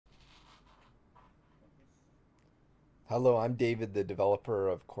Hello, I'm David, the developer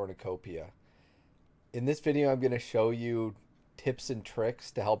of Cornucopia. In this video, I'm going to show you tips and tricks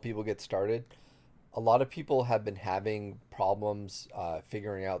to help people get started. A lot of people have been having problems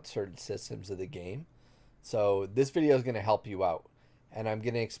figuring out certain systems of the game. So this video is going to help you out. And I'm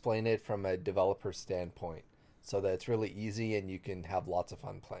going to explain it from a developer standpoint so that it's really easy and you can have lots of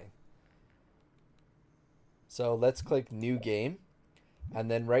fun playing. So let's click New Game. And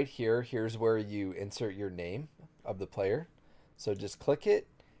then right here, here's where you insert your name of the player. So just click it,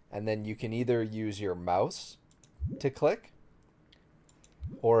 and then you can either use your mouse to click,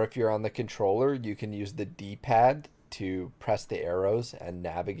 or if you're on the controller, you can use the D-pad to press the arrows and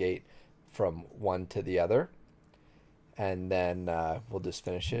navigate from one to the other. And then we'll just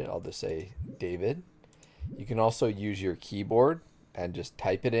finish it. I'll just say David. You can also use your keyboard and just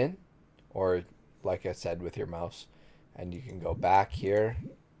type it in, or like I said, with your mouse. And you can go back here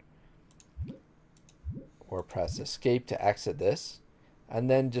or press escape to exit this, and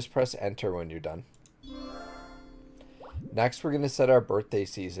then just press enter when you're done. Next, we're going to set our birthday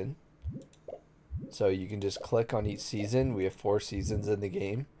season. So you can just click on each season. We have 4 seasons in the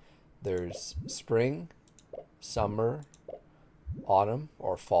game. There's spring, summer, autumn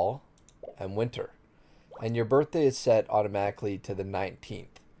or fall, and winter. And your birthday is set automatically to the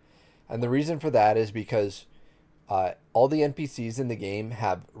 19th. And the reason for that is because all the NPCs in the game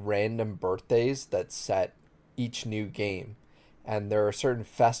have random birthdays that set each new game. And there are certain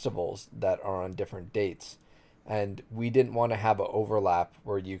festivals that are on different dates. And we didn't want to have an overlap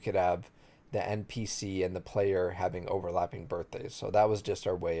where you could have the NPC and the player having overlapping birthdays. So that was just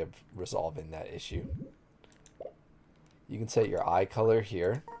our way of resolving that issue. You can set your eye color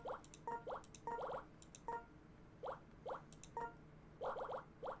here.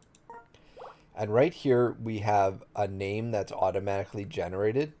 And right here, we have a name that's automatically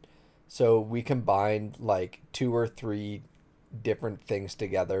generated. So we combined like 2 or 3 different things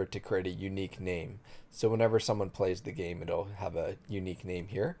together to create a unique name. So whenever someone plays the game, it'll have a unique name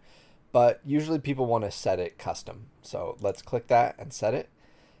here. But usually people want to set it custom. So let's click that and set it.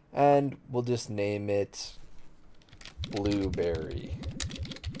 And we'll just name it Blueberry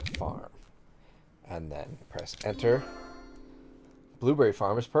Farm. And then press enter. Blueberry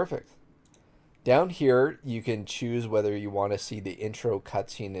Farm is perfect. Down here, you can choose whether you want to see the intro,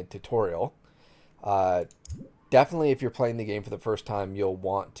 cutscene, and tutorial. Definitely, if you're playing the game for the first time, you'll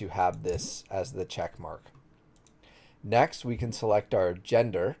want to have this as the check mark. Next, we can select our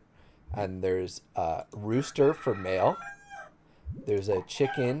gender, and there's a rooster for male, there's a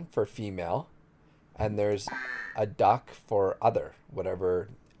chicken for female, and there's a duck for other, whatever,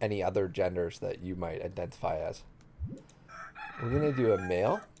 any other genders that you might identify as. We're going to do a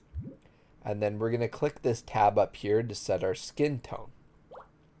male. And then we're going to click this tab up here to set our skin tone.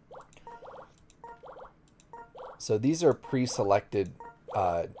 So these are pre-selected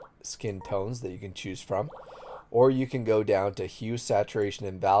skin tones that you can choose from. Or you can go down to hue, saturation,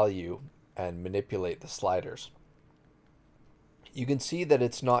 and value and manipulate the sliders. You can see that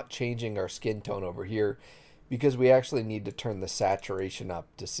it's not changing our skin tone over here because we actually need to turn the saturation up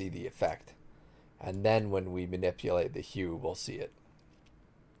to see the effect. And then when we manipulate the hue, we'll see it.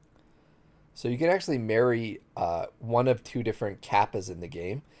 So you can actually marry one of 2 different kappas in the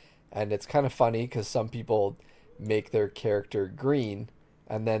game. And it's kind of funny because some people make their character green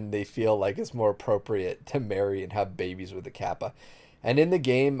and then they feel like it's more appropriate to marry and have babies with a kappa. And in the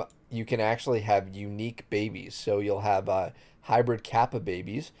game, you can actually have unique babies. So you'll have hybrid kappa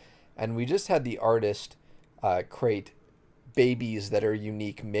babies. And we just had the artist create babies that are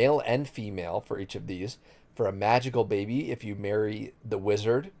unique, male and female, for each of these. For a magical baby, if you marry the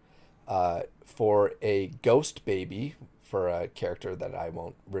wizard. For a ghost baby, for a character that I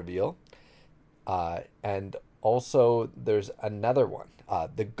won't reveal. And also there's another one,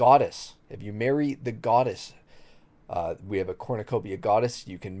 the goddess. If you marry the goddess, we have a Cornucopia goddess,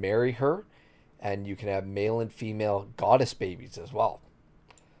 you can marry her, and you can have male and female goddess babies as well.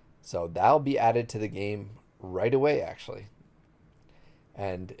 So that'll be added to the game right away, actually.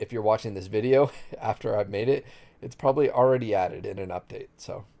 And if you're watching this video after I've made it, it's probably already added in an update.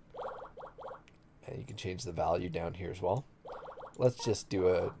 So. And you can change the value down here as well. Let's just do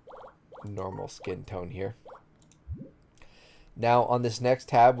a normal skin tone here. Now on this next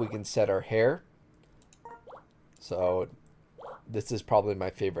tab, we can set our hair. So this is probably my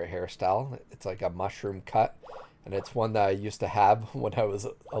favorite hairstyle. It's like a mushroom cut. And it's one that I used to have when I was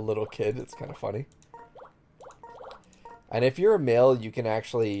a little kid. It's kind of funny. And if you're a male, you can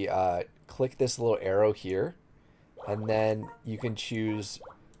actually click this little arrow here. And then you can choose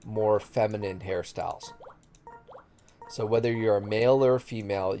more feminine hairstyles. So whether you're a male or a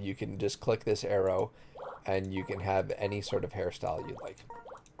female, you can just click this arrow and you can have any sort of hairstyle you like.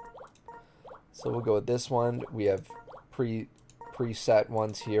 So we'll go with this one. We have preset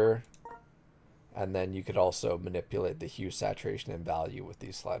ones here, and then you could also manipulate the hue, saturation, and value with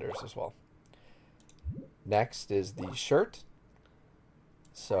these sliders as well. Next is the shirt.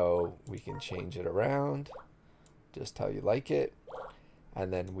 So we can change it around just how you like it.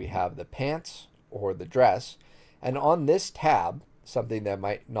 And then we have the pants or the dress. And on this tab, something that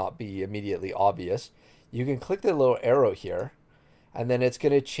might not be immediately obvious, you can click the little arrow here, and then it's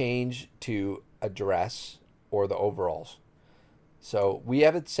going to change to a dress or the overalls. So we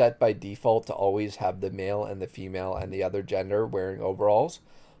have it set by default to always have the male and the female and the other gender wearing overalls.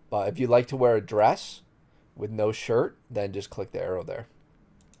 But if you like to wear a dress with no shirt, then just click the arrow there.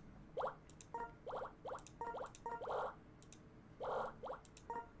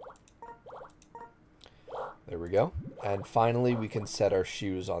 There we go. And finally, we can set our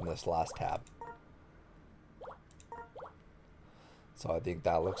shoes on this last tab. So I think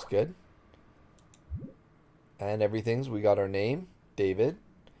that looks good. And we got our name, David,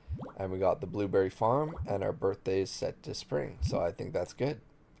 and we got the Blueberry Farm, and our birthday is set to spring. So I think that's good.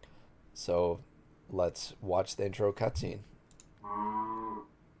 So let's watch the intro cutscene.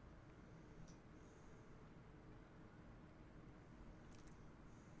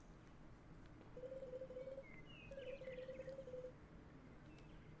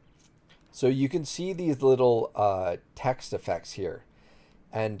 So you can see these little text effects here.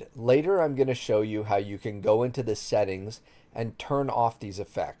 And later I'm going to show you how you can go into the settings and turn off these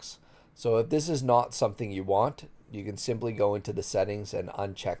effects. So if this is not something you want, you can simply go into the settings and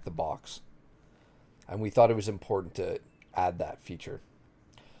uncheck the box. And we thought it was important to add that feature.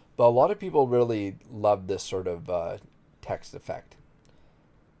 But a lot of people really love this sort of text effect.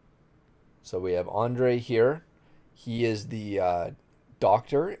 So we have Andre here. He is the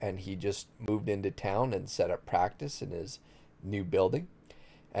doctor, and he just moved into town and set up practice in his new building.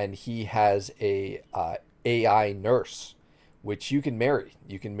 And he has a AI nurse, which you can marry.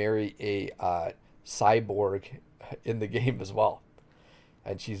 You can marry a cyborg in the game as well.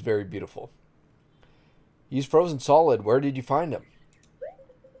 And she's very beautiful. He's frozen solid. Where did you find him?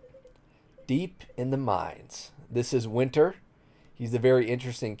 Deep in the mines. This is Winter. He's a very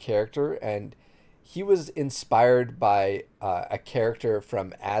interesting character, and he was inspired by a character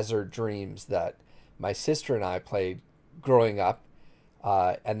from Azure Dreams that my sister and I played growing up.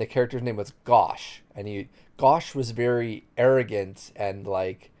 And the character's name was Gosh. And Gosh was very arrogant and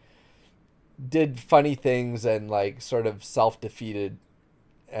like did funny things and like sort of self-defeated.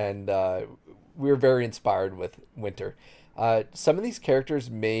 And we were very inspired with Winter. Some of these characters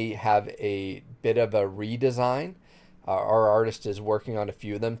may have a bit of a redesign. Our artist is working on a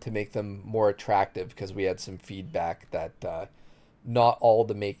few of them to make them more attractive, because we had some feedback that not all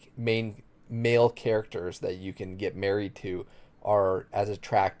the main male characters that you can get married to are as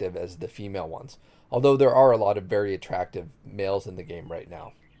attractive as the female ones. Although there are a lot of very attractive males in the game right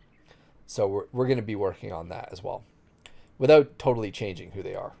now. So we're going to be working on that as well, without totally changing who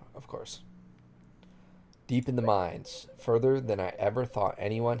they are, of course. Deep in the mines, further than I ever thought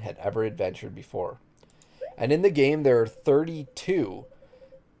anyone had ever adventured before. And in the game, there are 32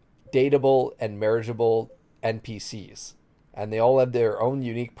 dateable and marriageable NPCs. And they all have their own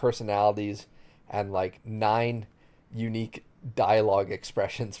unique personalities and like 9 unique dialogue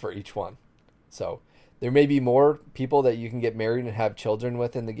expressions for each one. So there may be more people that you can get married and have children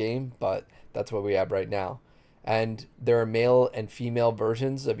with in the game, but that's what we have right now. And there are male and female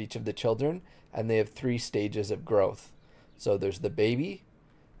versions of each of the children, and they have 3 stages of growth. So there's the baby,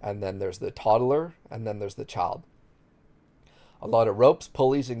 and then there's the toddler, and then there's the child. A lot of ropes,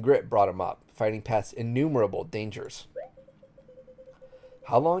 pulleys, and grit brought him up, fighting past innumerable dangers.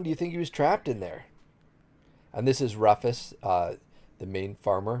 How long do you think he was trapped in there? And this is Rufus, the main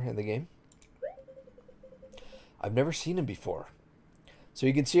farmer in the game. I've never seen him before. So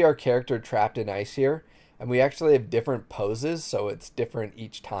you can see our character trapped in ice here, and we actually have different poses, so it's different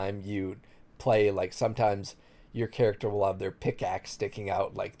each time you play. Like sometimes your character will have their pickaxe sticking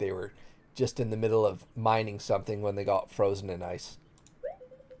out like they were just in the middle of mining something when they got frozen in ice.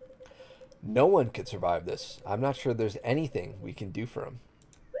 No one could survive this. I'm not sure there's anything we can do for him.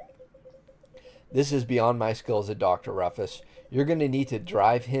 This is beyond my skill as a doctor, Rufus. You're going to need to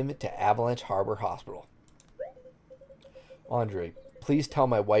drive him to Avalanche Harbor Hospital. Andre, please tell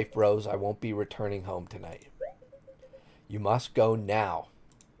my wife Rose I won't be returning home tonight. You must go now.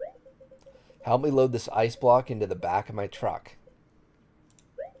 Help me load this ice block into the back of my truck.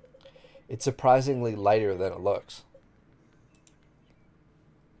 It's surprisingly lighter than it looks.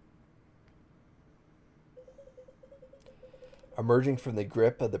 Emerging from the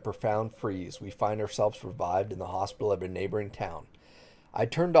grip of the profound freeze, we find ourselves revived in the hospital of a neighboring town. I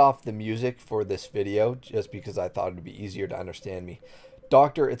turned off the music for this video just because I thought it would be easier to understand me.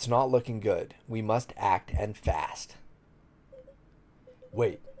 Doctor, it's not looking good. We must act and fast.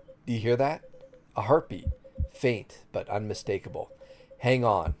 Wait, do you hear that? A heartbeat. Faint, but unmistakable. Hang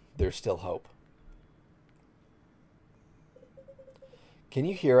on, there's still hope. Can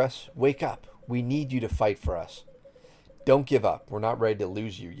you hear us? Wake up. We need you to fight for us. Don't give up. We're not ready to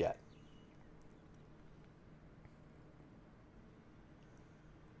lose you yet.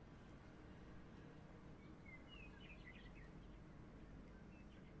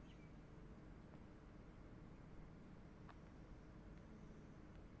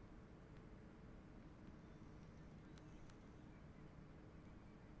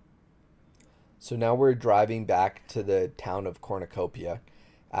 So now we're driving back to the town of Cornucopia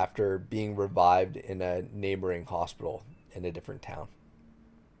after being revived in a neighboring hospital in a different town.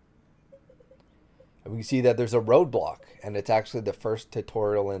 And we can see that there's a roadblock, and it's actually the first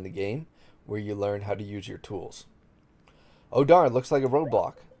tutorial in the game where you learn how to use your tools. Oh darn, looks like a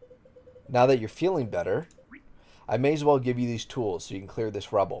roadblock. Now that you're feeling better, I may as well give you these tools so you can clear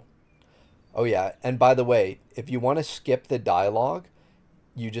this rubble. Oh yeah, and by the way, if you want to skip the dialogue,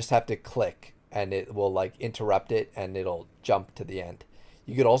 you just have to click and it will like interrupt it and it'll jump to the end.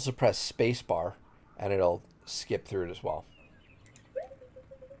 You could also press spacebar and it'll skip through it as well.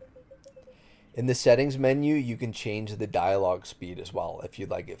 In the settings menu, you can change the dialogue speed as well if you'd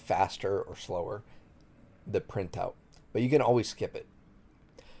like it faster or slower, the printout. But you can always skip it.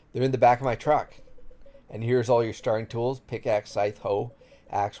 They're in the back of my truck. And here's all your starting tools: pickaxe, scythe, hoe,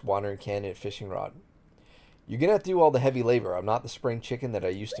 axe, watering can, and fishing rod. You're going to have to do all the heavy labor. I'm not the spring chicken that I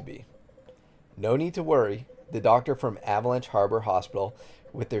used to be. No need to worry. The doctor from Avalanche Harbor Hospital,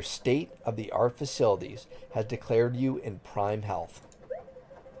 with their state-of-the-art facilities, has declared you in prime health.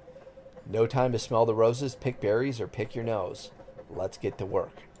 No time to smell the roses, pick berries, or pick your nose. Let's get to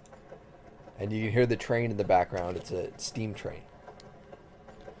work. And you can hear the train in the background. It's a steam train.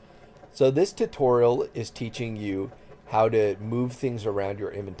 So this tutorial is teaching you how to move things around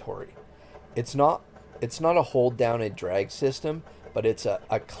your inventory. It's not a hold down and drag system, but it's a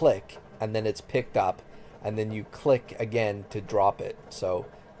click and then it's picked up and then you click again to drop it. So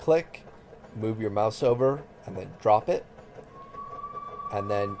click, move your mouse over and then drop it. And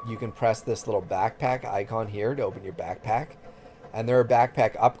then you can press this little backpack icon here to open your backpack. And there are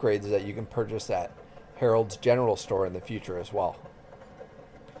backpack upgrades that you can purchase at Harold's General Store in the future as well.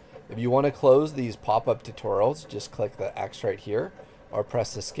 If you want to close these pop-up tutorials, just click the X right here or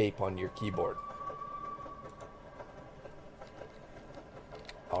press escape on your keyboard.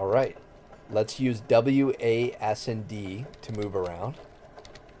 Alright, let's use W, A, S, and D to move around.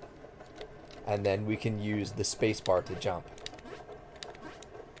 And then we can use the spacebar to jump.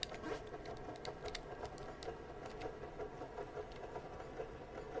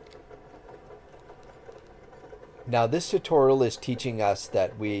 Now this tutorial is teaching us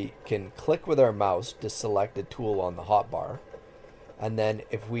that we can click with our mouse to select a tool on the hotbar. And then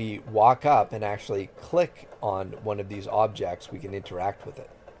if we walk up and actually click on one of these objects, we can interact with it.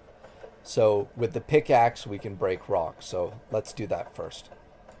 So with the pickaxe, we can break rocks. So let's do that first.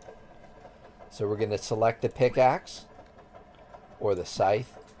 So we're going to select the pickaxe, or the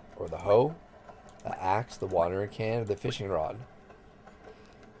scythe, or the hoe, the axe, the watering can, or the fishing rod.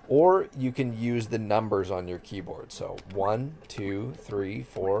 Or you can use the numbers on your keyboard. So 1, 2, 3,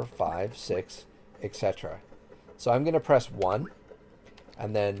 4, 5, 6, etc. So I'm going to press 1.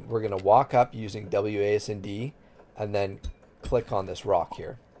 And then we're going to walk up using W, A, S, and D. And then click on this rock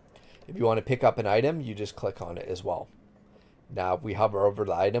here. If you want to pick up an item, you just click on it as well. Now if we hover over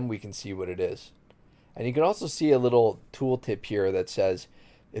the item, we can see what it is. And you can also see a little tooltip here that says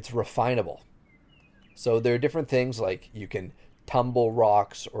it's refinable. So there are different things like you can tumble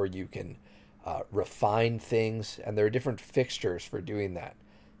rocks or you can refine things, and there are different fixtures for doing that.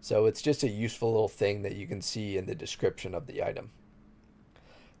 So it's just a useful little thing that you can see in the description of the item.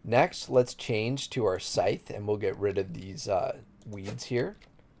 Next, let's change to our scythe and we'll get rid of these weeds here.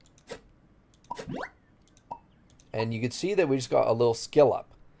 And you can see that we just got a little skill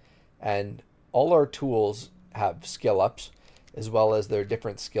up, and all our tools have skill ups, as well as there are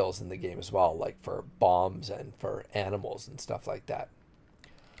different skills in the game as well, like for bombs and for animals and stuff like that.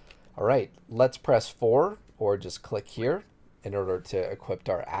 All right, let's press 4 or just click here in order to equip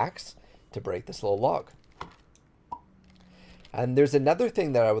our axe to break this little log. And there's another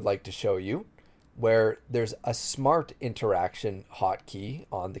thing that I would like to show you where there's a smart interaction hotkey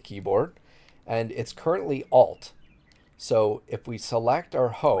on the keyboard, and it's currently Alt. So if we select our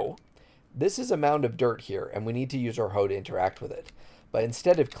hoe, This is a mound of dirt here, and we need to use our hoe to interact with it. But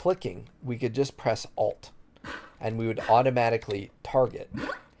instead of clicking, we could just press Alt, and we would automatically target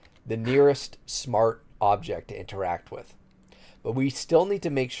the nearest smart object to interact with. But we still need to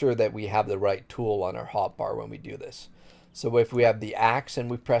make sure that we have the right tool on our hotbar when we do this. So if we have the axe and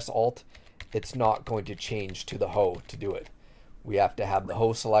we press Alt, it's not going to change to the hoe to do it. We have to have the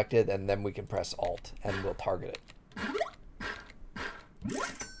hoe selected, and then we can press Alt, and we'll target it.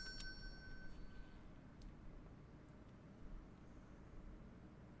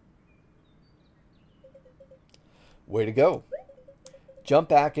 Way to go. Jump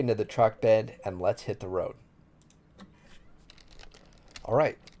back into the truck bed, and let's hit the road. All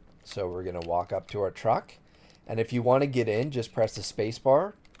right, so we're going to walk up to our truck, and if you want to get in, just press the space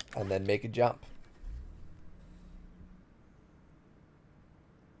bar and then make a jump.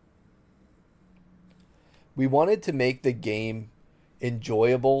 We wanted to make the game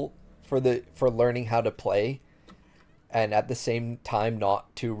enjoyable for learning how to play, and at the same time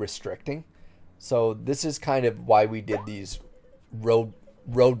not too restricting. So this is kind of why we did these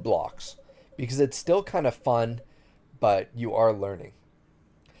roadblocks, because it's still kind of fun, but you are learning.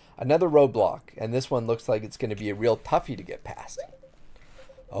 Another roadblock, and this one looks like it's going to be a real toughie to get past.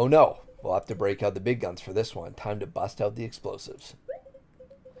 Oh no, we'll have to break out the big guns for this one. Time to bust out the explosives.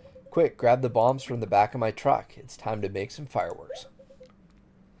 Quick, grab the bombs from the back of my truck. It's time to make some fireworks.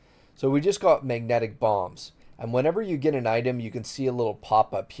 So we just got magnetic bombs, and whenever you get an item, you can see a little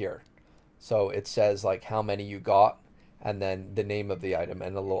pop-up here. So it says like how many you got, and then the name of the item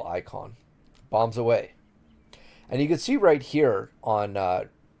and a little icon. Bombs away. And you can see right here on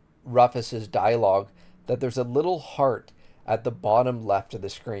Rufus's dialogue that there's a little heart at the bottom left of the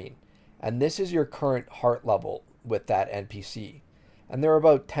screen, and this is your current heart level with that NPC, and there are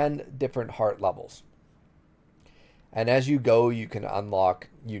about 10 different heart levels. And as you go, you can unlock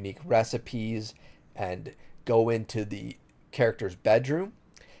unique recipes and go into the character's bedroom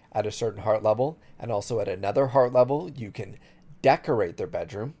at a certain heart level, and also at another heart level you can decorate their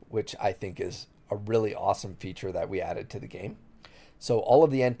bedroom, which I think is a really awesome feature that we added to the game. So all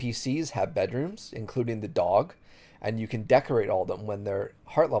of the NPCs have bedrooms, including the dog, and you can decorate all of them when their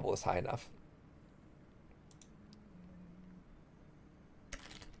heart level is high enough.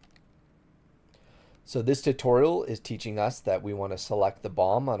 So this tutorial is teaching us that we want to select the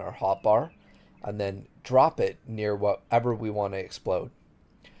bomb on our hotbar and then drop it near whatever we want to explode.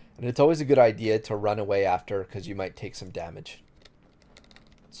 And it's always a good idea to run away after, because you might take some damage.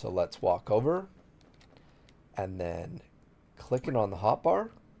 So let's walk over and then click it on the hotbar,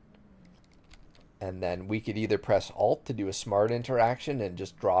 and then we could either press Alt to do a smart interaction and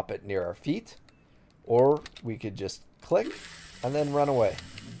just drop it near our feet, or we could just click and then run away.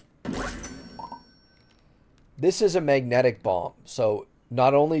 This is a magnetic bomb, so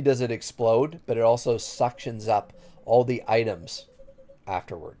not only does it explode, but it also suctions up all the items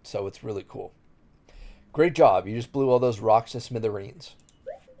afterward, so it's really cool. Great job, you just blew all those rocks to smithereens.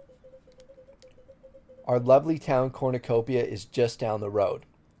 Our lovely town Cornucopia is just down the road.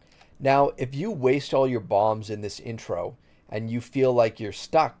 Now, if you waste all your bombs in this intro and you feel like you're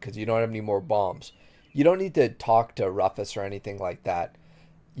stuck because you don't have any more bombs, you don't need to talk to Rufus or anything like that.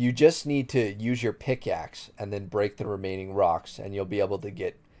 You just need to use your pickaxe and then break the remaining rocks, and you'll be able to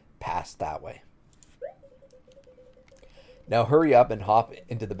get past that way. Now hurry up and hop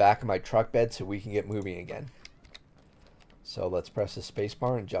into the back of my truck bed so we can get moving again. So let's press the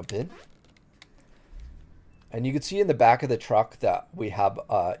spacebar and jump in. And you can see in the back of the truck that we have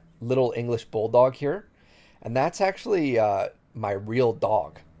a little English bulldog here. And that's actually my real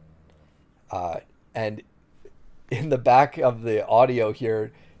dog. And in the back of the audio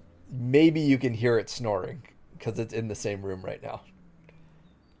here, maybe you can hear it snoring because it's in the same room right now.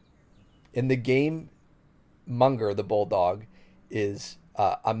 In the game, Munger, the bulldog, is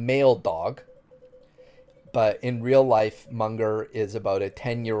a male dog. But in real life, Munger is about a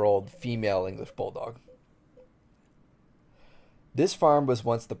 10-year-old female English bulldog. This farm was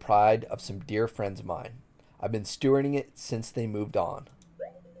once the pride of some dear friends of mine. I've been stewarding it since they moved on.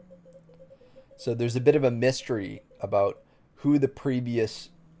 So there's a bit of a mystery about who the previous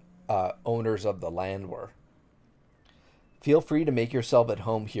owners of the land were. Feel free to make yourself at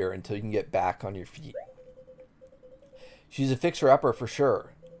home here until you can get back on your feet. She's a fixer-upper for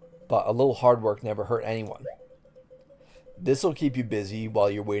sure, but a little hard work never hurt anyone. This'll keep you busy while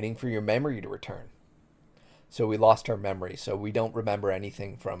you're waiting for your memory to return. So we lost our memory, so we don't remember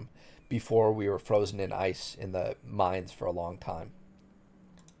anything from before we were frozen in ice in the mines for a long time.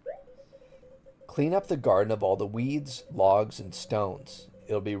 Clean up the garden of all the weeds, logs, and stones.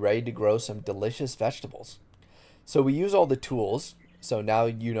 It'll be ready to grow some delicious vegetables. So we use all the tools, So now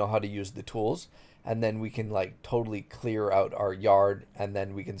you know how to use the tools, and then we can like totally clear out our yard, and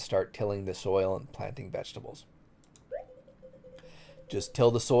then we can start tilling the soil and planting vegetables. Just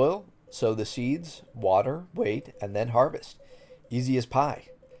till the soil, sow the seeds, water, wait, and then harvest. Easy as pie.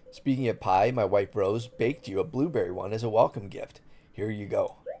 Speaking of pie, my wife Rose baked you a blueberry one as a welcome gift. Here you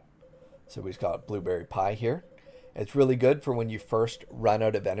go. So we've got blueberry pie here. It's really good for when you first run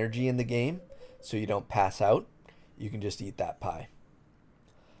out of energy in the game, so you don't pass out. You can just eat that pie.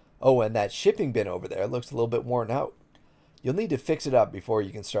 Oh, and that shipping bin over there looks a little bit worn out. You'll need to fix it up before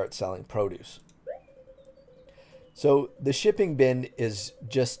you can start selling produce. So the shipping bin is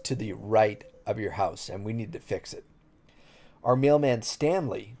just to the right of your house, and we need to fix it. Our mailman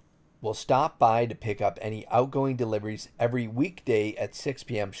Stanley will stop by to pick up any outgoing deliveries every weekday at 6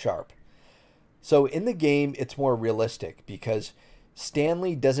 p.m. sharp. So in the game, it's more realistic because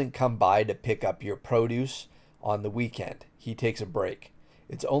Stanley doesn't come by to pick up your produce on the weekend. He takes a break.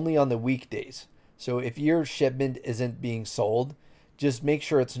 It's only on the weekdays. So if your shipment isn't being sold, just make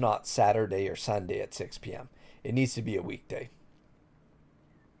sure it's not Saturday or Sunday at 6 p.m. It needs to be a weekday.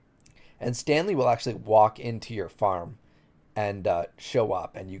 And Stanley will actually walk into your farm and show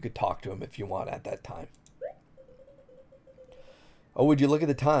up, and you could talk to him if you want at that time. Oh, would you look at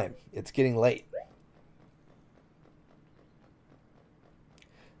the time? It's getting late.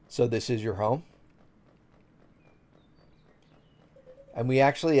 So this is your home. And we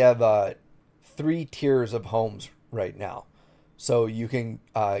actually have 3 tiers of homes right now. So you can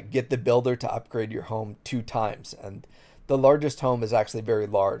get the builder to upgrade your home 2 times. And the largest home is actually very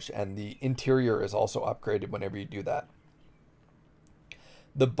large, and the interior is also upgraded whenever you do that.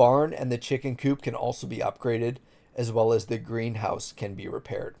 The barn and the chicken coop can also be upgraded, as well as the greenhouse can be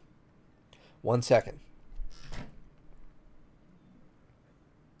repaired. 1 second.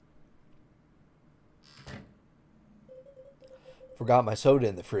 Forgot my soda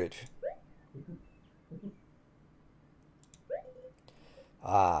in the fridge.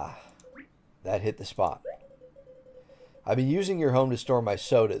 Ah, that hit the spot. I've been using your home to store my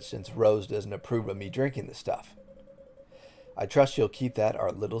sodas since Rose doesn't approve of me drinking the stuff. I trust you'll keep that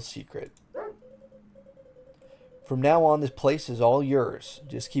our little secret. From now on, this place is all yours.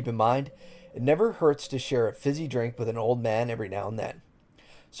 Just keep in mind, it never hurts to share a fizzy drink with an old man every now and then.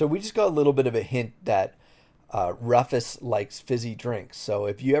 So we just got a little bit of a hint that Rufus likes fizzy drinks. So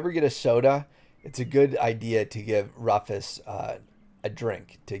if you ever get a soda, it's a good idea to give Rufus a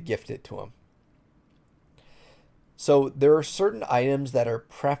drink, to gift it to him. So there are certain items that are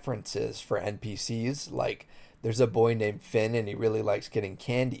preferences for NPCs, like there's a boy named Finn and he really likes getting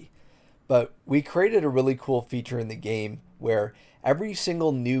candy. But we created a really cool feature in the game where every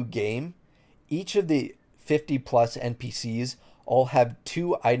single new game, each of the 50 plus NPCs all have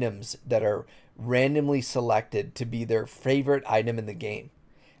 2 items that are randomly selected to be their favorite item in the game.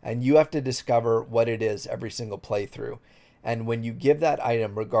 And you have to discover what it is every single playthrough. And when you give that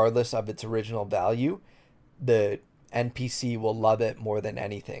item, regardless of its original value, the NPC will love it more than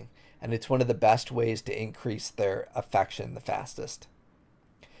anything. And it's one of the best ways to increase their affection the fastest.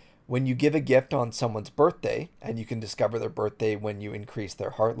 When you give a gift on someone's birthday, and you can discover their birthday when you increase their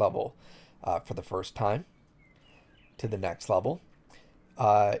heart level for the first time to the next level,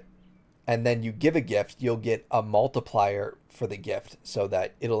 and then you give a gift, you'll get a multiplier for the gift so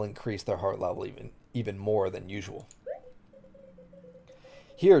that it'll increase their heart level even more than usual.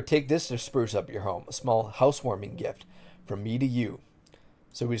 Here, take this to spruce up your home, a small housewarming gift from me to you.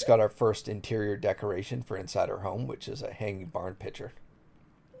 So we just got our first interior decoration for inside our home, which is a hanging barn picture.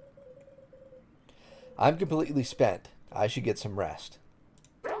 I'm completely spent. I should get some rest.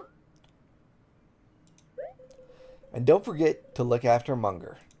 And don't forget to look after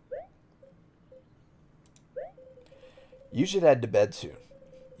Munger. You should head to bed soon.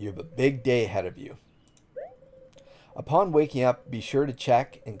 You have a big day ahead of you. Upon waking up, be sure to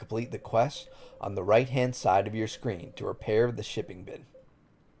check and complete the quest on the right-hand side of your screen to repair the shipping bin.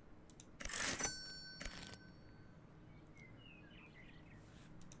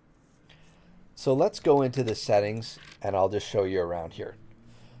 So let's go into the settings and I'll just show you around here.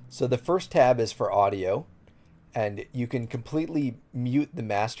 So the first tab is for audio, and you can completely mute the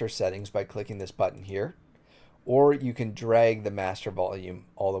master settings by clicking this button here, or you can drag the master volume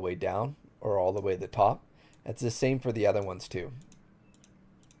all the way down or all the way to the top. It's the same for the other ones too.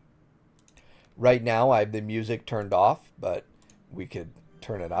 Right now I have the music turned off, but we could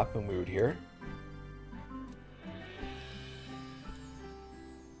turn it up and we would hear it.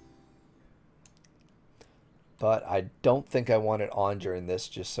 But I don't think I want it on during this,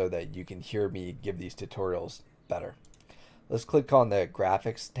 just so that you can hear me give these tutorials better. Let's click on the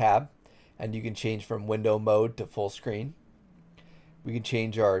graphics tab, and you can change from window mode to full screen. We can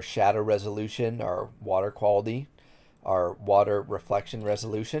change our shadow resolution, our water quality, our water reflection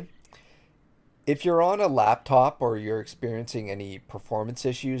resolution. If you're on a laptop or you're experiencing any performance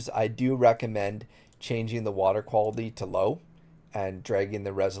issues, I do recommend changing the water quality to low and dragging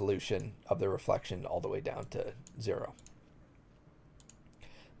the resolution of the reflection all the way down to 0.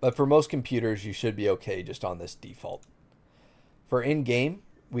 But for most computers, you should be okay just on this default. For in-game,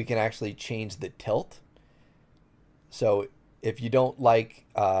 we can actually change the tilt. So if you don't like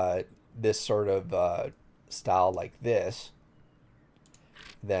this sort of style like this,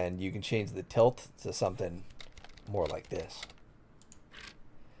 then you can change the tilt to something more like this.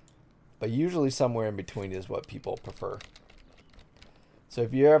 But usually somewhere in between is what people prefer. So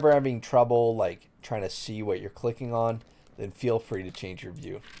if you're ever having trouble like trying to see what you're clicking on, then feel free to change your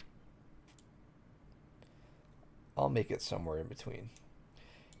view. I'll make it somewhere in between.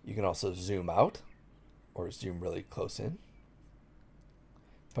 You can also zoom out or zoom really close in,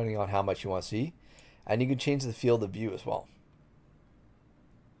 depending on how much you want to see. And you can change the field of view as well.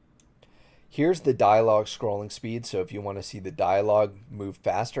 Here's the dialogue scrolling speed. So if you want to see the dialogue move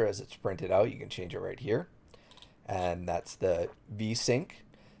faster as it's printed out, you can change it right here. And that's the V-Sync.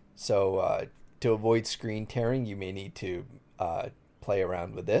 So to avoid screen tearing, you may need to play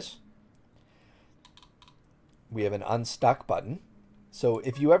around with this. We have an unstuck button. So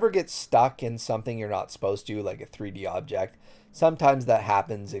if you ever get stuck in something you're not supposed to, like a 3D object, sometimes that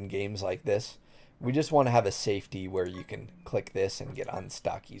happens in games like this. We just want to have a safety where you can click this and get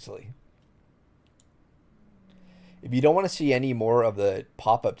unstuck easily. If you don't want to see any more of the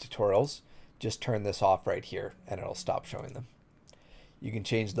pop-up tutorials, just turn this off right here and it'll stop showing them. You can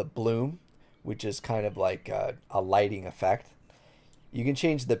change the bloom, which is kind of like a lighting effect. You can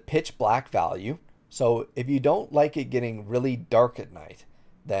change the pitch black value. So if you don't like it getting really dark at night,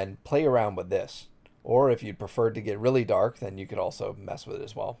 then play around with this. Or if you prefer to get really dark, then you could also mess with it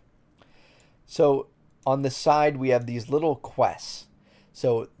as well. So on the side, we have these little quests.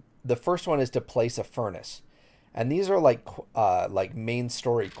 So the first one is to place a furnace. And these are like main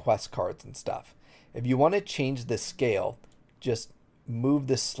story quest cards and stuff. If you want to change the scale, just move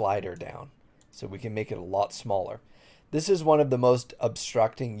the slider down so we can make it a lot smaller. This is one of the most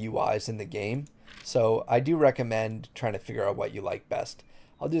obstructing UIs in the game. So I do recommend trying to figure out what you like best.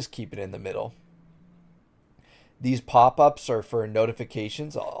 I'll just keep it in the middle. These pop-ups are for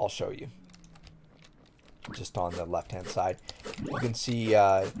notifications. I'll show you. Just on the left-hand side. You can see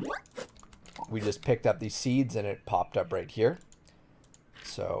we just picked up these seeds and it popped up right here.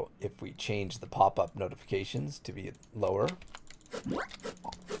 So if we change the pop-up notifications to be lower,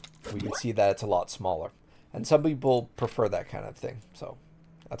 we can see that it's a lot smaller. And some people prefer that kind of thing. So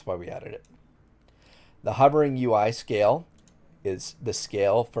that's why we added it. The hovering UI scale is the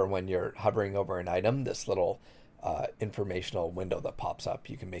scale for when you're hovering over an item. This little informational window that pops up.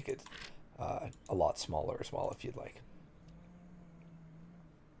 You can make it a lot smaller as well if you'd like.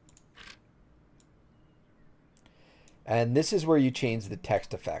 And this is where you change the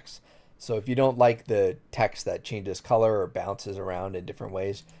text effects. So if you don't like the text that changes color or bounces around in different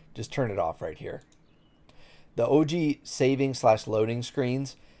ways, just turn it off right here. The OG saving / loading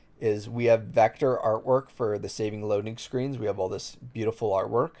screens is we have vector artwork for the saving loading screens. We have all this beautiful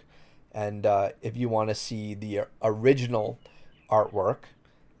artwork. And if you want to see the original artwork,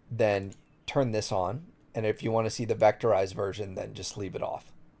 then turn this on. And if you want to see the vectorized version, then just leave it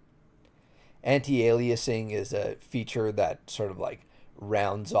off. Anti-aliasing is a feature that sort of like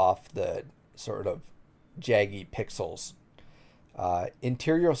rounds off the sort of jaggy pixels.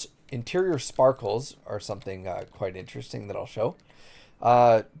 Interior sparkles are something quite interesting that I'll show.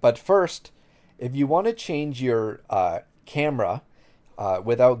 But first, if you want to change your camera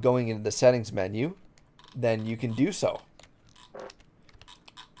without going into the settings menu, then you can do so.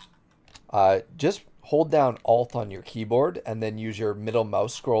 Just hold down Alt on your keyboard and then use your middle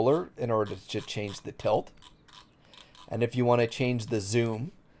mouse scroller in order to change the tilt. And if you want to change the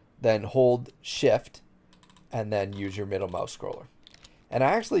zoom, then hold Shift and then use your middle mouse scroller. And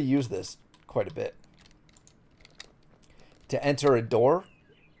I actually use this quite a bit. To enter a door,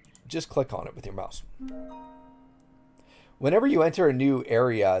 just click on it with your mouse. Whenever you enter a new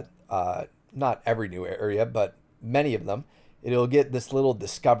area, not every new area, but many of them, it'll get this little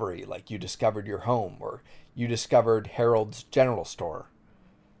discovery, like you discovered your home or you discovered Harold's General Store.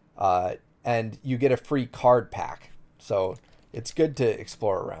 And you get a free card pack. So it's good to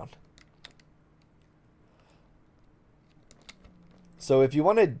explore around. So if you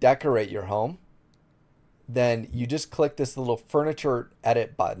want to decorate your home, then you just click this little furniture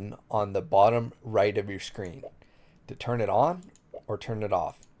edit button on the bottom right of your screen to turn it on or turn it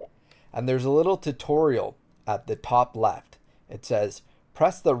off. And there's a little tutorial at the top left. It says,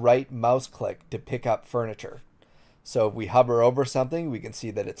 press the right mouse click to pick up furniture. So if we hover over something, we can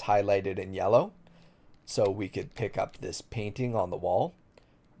see that it's highlighted in yellow. So we could pick up this painting on the wall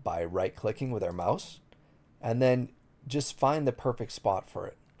by right-clicking with our mouse, and then just find the perfect spot for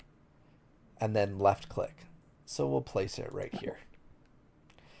it, and then left-click. So we'll place it right here.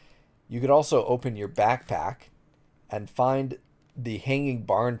 You could also open your backpack and find the hanging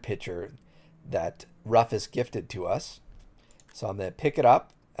barn picture that Rufus gifted to us. So I'm going to pick it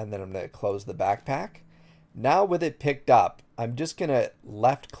up, and then I'm going to close the backpack. Now with it picked up, I'm just going to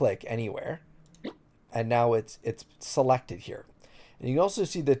left-click anywhere, and now it's selected here. And you can also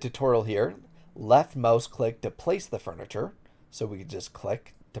see the tutorial here. Left mouse click to place the furniture, so we can just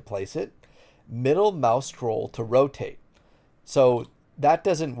click to place it. Middle mouse scroll to rotate. So that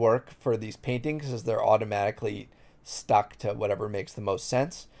doesn't work for these paintings because they're automatically stuck to whatever makes the most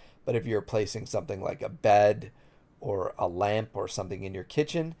sense. But if you're placing something like a bed or a lamp or something in your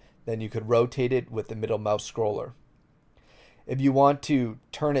kitchen, then you could rotate it with the middle mouse scroller. If you want to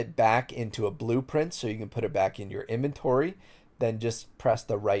turn it back into a blueprint so you can put it back in your inventory, then just press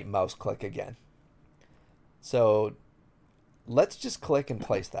the right mouse click again. So let's just click and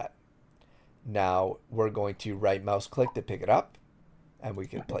place that. Now we're going to right mouse click to pick it up, and we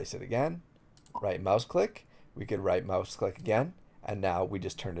can place it again. Right mouse click, we could right mouse click again, and now we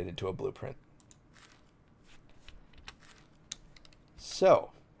just turned it into a blueprint. So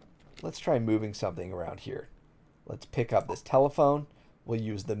let's try moving something around here. Let's pick up this telephone. We'll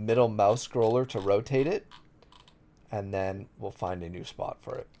use the middle mouse scroller to rotate it, and then we'll find a new spot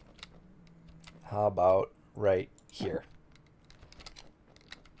for it. How about right here?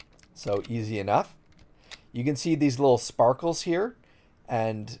 So easy enough. You can see these little sparkles here,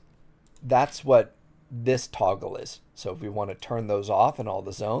 and that's what this toggle is. So if we want to turn those off in all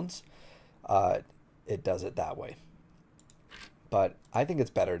the zones, it does it that way. But I think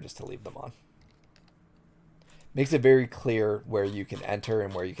it's better just to leave them on. Makes it very clear where you can enter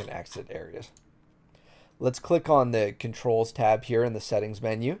and where you can exit areas. Let's click on the Controls tab here in the Settings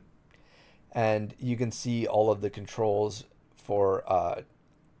menu, and you can see all of the controls for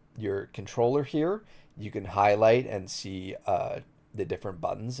your controller here. You can highlight and see the different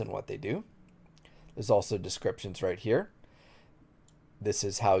buttons and what they do. There's also descriptions right here. This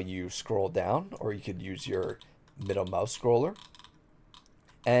is how you scroll down, or you could use your middle mouse scroller.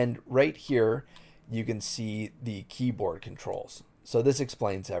 And right here, you can see the keyboard controls. So this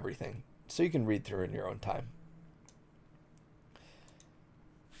explains everything, so you can read through in your own time.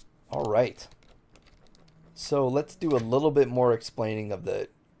 All right. So let's do a little bit more explaining of the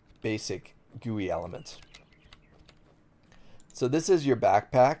basic GUI elements. So this is your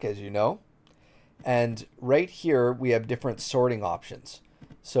backpack, as you know. And right here, we have different sorting options.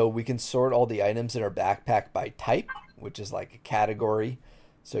 So we can sort all the items in our backpack by type, which is like a category.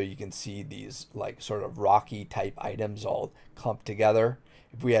 So you can see these like sort of rocky type items all clumped together.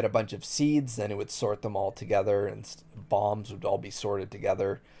 If we had a bunch of seeds, then it would sort them all together, and bombs would all be sorted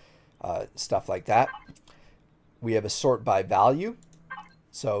together, stuff like that. We have a sort by value.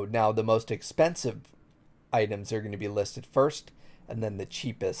 So now the most expensive items are going to be listed first, and then the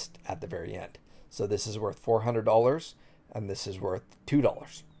cheapest at the very end. So this is worth $400, and this is worth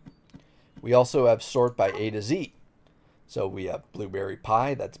 $2. We also have sort by A to Z. So we have blueberry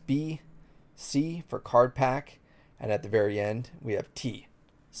pie, that's B, C for card pack, and at the very end we have T.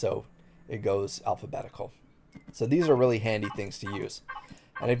 So it goes alphabetical. So these are really handy things to use.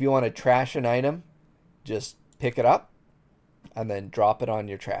 And if you want to trash an item, just pick it up and then drop it on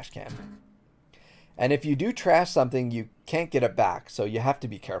your trash can. And if you do trash something, you can't get it back, so you have to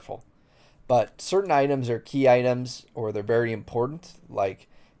be careful. But certain items are key items, or they're very important. Like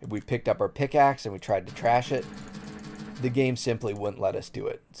if we picked up our pickaxe and we tried to trash it, the game simply wouldn't let us do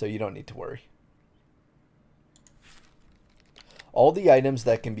it, so you don't need to worry. All the items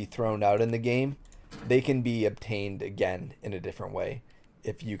that can be thrown out in the game, they can be obtained again in a different way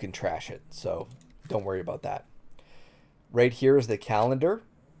if you can trash it, so don't worry about that. Right here is the calendar,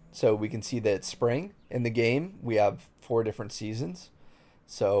 so we can see that it's spring. In the game, we have 4 different seasons.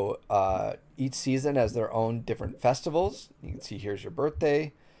 So each season has their own different festivals. You can see here's your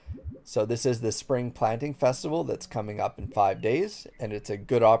birthday. So this is the Spring Planting Festival that's coming up in 5 days, and it's a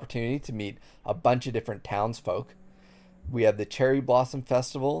good opportunity to meet a bunch of different townsfolk. We have the Cherry Blossom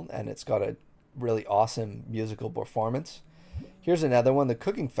Festival, and it's got a really awesome musical performance. Here's another one, the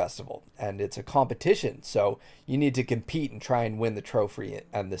Cooking Festival, and it's a competition, so you need to compete and try and win the trophy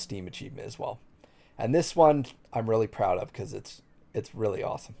and the Steam achievement as well. And this one I'm really proud of because it's really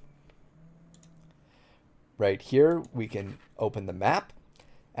awesome. Right here we can open the map,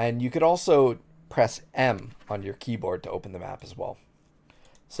 and you could also press M on your keyboard to open the map as well.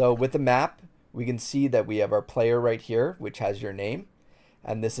 So with the map, we can see that we have our player right here, which has your name,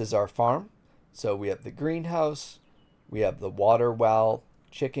 and this is our farm. So we have the greenhouse, we have the water well,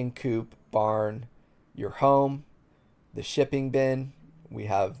 chicken coop, barn, your home, the shipping bin, we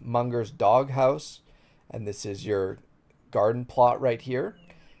have Munger's dog house, and this is your garden plot right here.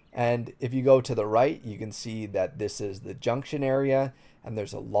 And if you go to the right, you can see that this is the junction area, and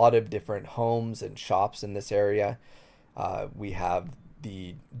there's a lot of different homes and shops in this area. We have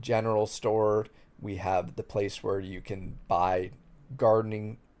the general store, we have the place where you can buy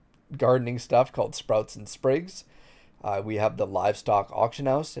gardening stuff called Sprouts and Sprigs. We have the livestock auction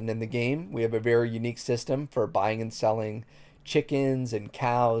house, and in the game we have a very unique system for buying and selling chickens and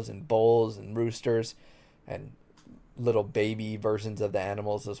cows and bulls and roosters and little baby versions of the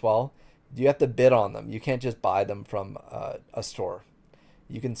animals as well. You have to bid on them. You can't just buy them from a store.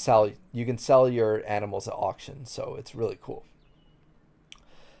 You can sell your animals at auction, so it's really cool.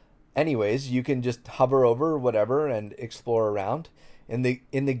 Anyways, you can just hover over whatever and explore around. In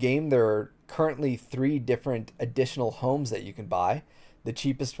the game, there are currently 3 different additional homes that you can buy. The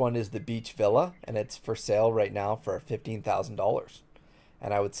cheapest one is the Beach Villa, and it's for sale right now for $15,000.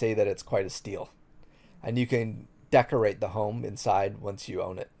 And I would say that it's quite a steal. And you can decorate the home inside once you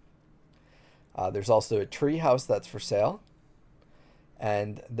own it. There's also a tree house that's for sale.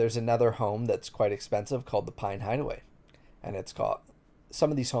 And there's another home that's quite expensive called the Pine Hideaway. And it's got, some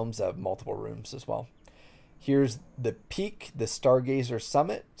of these homes have multiple rooms as well. Here's the peak, the Stargazer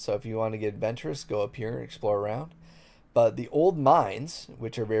Summit. So if you want to get adventurous, go up here and explore around. But the old mines,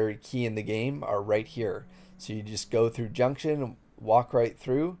 which are very key in the game, are right here. So you just go through Junction, walk right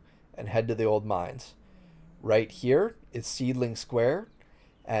through, and head to the old mines. Right here is Seedling Square,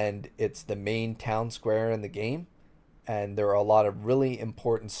 and it's the main town square in the game. And there are a lot of really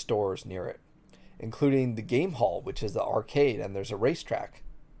important stores near it, including the game hall, which is the arcade, and there's a racetrack.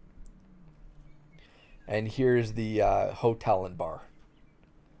 And here's the hotel and bar.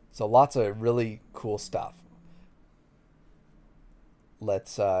 So lots of really cool stuff.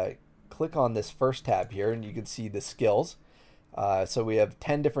 Let's click on this first tab here, and you can see the skills. So we have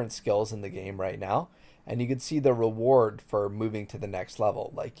 10 different skills in the game right now, and you can see the reward for moving to the next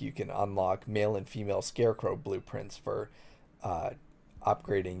level. Like you can unlock male and female scarecrow blueprints for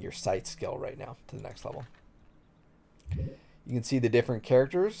upgrading your sight skill right now to the next level. You can see the different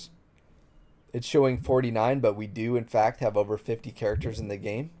characters. It's showing 49, but we do in fact have over 50 characters in the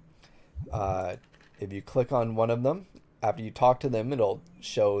game. If you click on one of them, after you talk to them,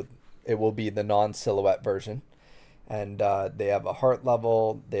 it will be the non-silhouette version. And they have a heart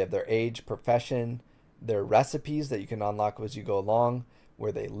level, they have their age, profession, their recipes that you can unlock as you go along,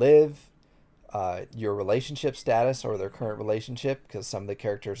 where they live, your relationship status or their current relationship, because some of the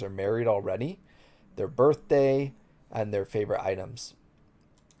characters are married already, their birthday, and their favorite items.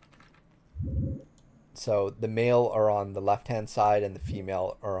 So the male are on the left-hand side and the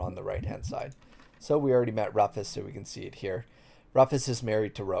female are on the right-hand side. So we already met Rufus, so we can see it here. Rufus is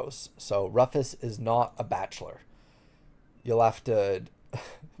married to Rose. So Rufus is not a bachelor. You'll have to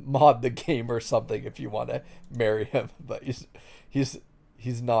mod the game or something if you want to marry him, but he's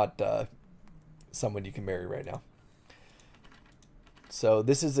not someone you can marry right now. So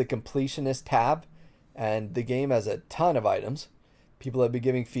this is a completionist tab, and the game has a ton of items. People have been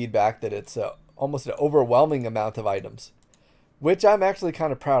giving feedback that it's almost an overwhelming amount of items, which I'm actually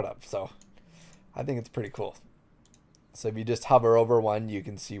kind of proud of. So I think it's pretty cool. So if you just hover over one, you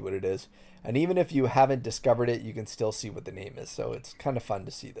can see what it is. And even if you haven't discovered it, you can still see what the name is. So it's kind of fun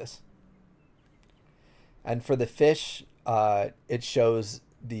to see this. And for the fish, it shows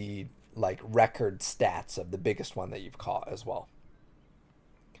the record stats of the biggest one that you've caught as well.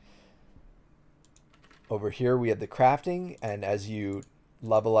 Over here we have the crafting, and as you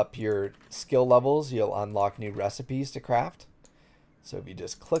level up your skill levels, you'll unlock new recipes to craft. So if you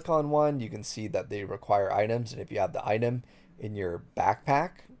just click on one, you can see that they require items, and if you have the item in your backpack,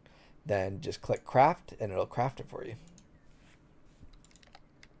 then just click craft and it'll craft it for you.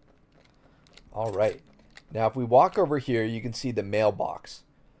 All right, now if we walk over here, you can see the mailbox.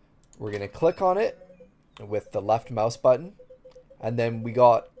 We're gonna click on it with the left mouse button, and then we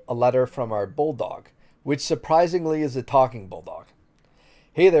got a letter from our bulldog, which surprisingly is a talking bulldog.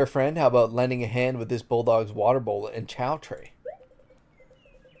 Hey there, friend, how about lending a hand with this bulldog's water bowl and chow tray?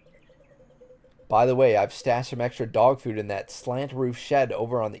 By the way, I've stashed some extra dog food in that slant roof shed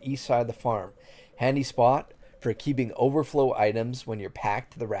over on the east side of the farm. Handy spot for keeping overflow items when you're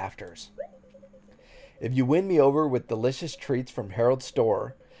packed to the rafters. If you win me over with delicious treats from Harold's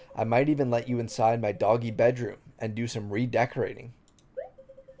store, I might even let you inside my doggy bedroom and do some redecorating.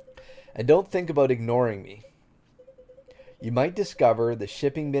 And don't think about ignoring me. You might discover the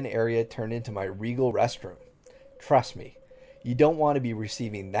shipping bin area turned into my regal restroom. Trust me, you don't want to be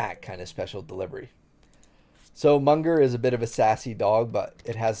receiving that kind of special delivery. So Munger is a bit of a sassy dog, but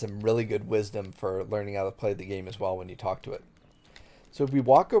it has some really good wisdom for learning how to play the game as well when you talk to it. So if we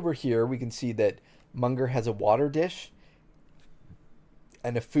walk over here, we can see that Munger has a water dish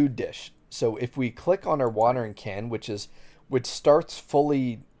and a food dish. So if we click on our watering can, which starts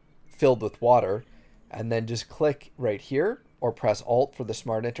fully filled with water, and then just click right here or press Alt for the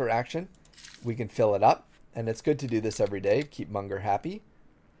smart interaction, we can fill it up. And it's good to do this every day, keep Munger happy.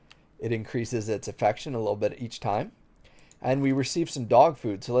 It increases its affection a little bit each time. And we receive some dog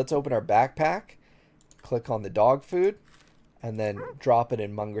food. So let's open our backpack, click on the dog food, and then drop it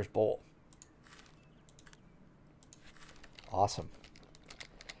in Munger's bowl. Awesome.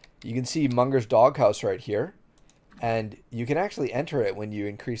 You can see Munger's doghouse right here. And you can actually enter it when you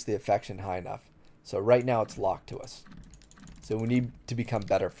increase the affection high enough. So right now it's locked to us. So we need to become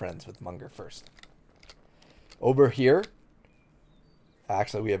better friends with Munger first. Over here,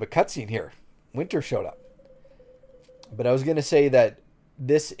 actually we have a cutscene here. Winter showed up. But I was going to say that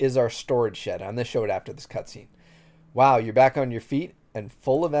this is our storage shed. I'm going to show it after this cutscene. Wow, you're back on your feet and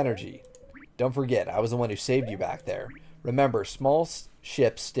full of energy. Don't forget, I was the one who saved you back there. Remember, small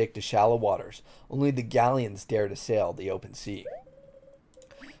ships stick to shallow waters. Only the galleons dare to sail the open sea.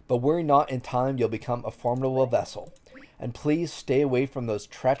 But worry not, in time you'll become a formidable vessel. And please stay away from those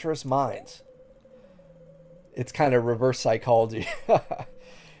treacherous mines. It's kind of reverse psychology.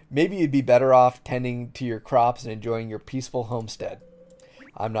 Maybe you'd be better off tending to your crops and enjoying your peaceful homestead.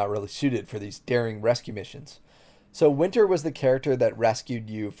 I'm not really suited for these daring rescue missions. So Winter was the character that rescued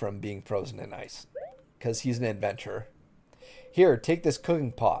you from being frozen in ice, because he's an adventurer. Here, take this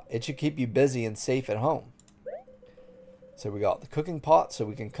cooking pot. It should keep you busy and safe at home. So we got the cooking pot so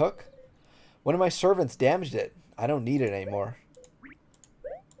we can cook. One of my servants damaged it. I don't need it anymore.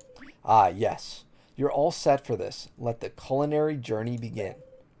 Ah, yes. You're all set for this. Let the culinary journey begin.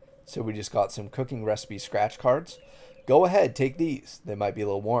 So we just got some cooking recipe scratch cards. Go ahead, take these. They might be a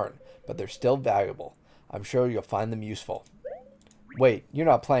little worn, but they're still valuable. I'm sure you'll find them useful. Wait, you're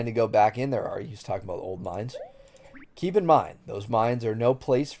not planning to go back in there, are you? He's talking about old mines. Keep in mind, those mines are no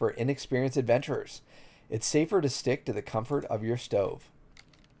place for inexperienced adventurers. It's safer to stick to the comfort of your stove.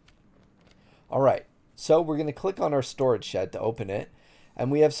 Alright, so we're going to click on our storage shed to open it. And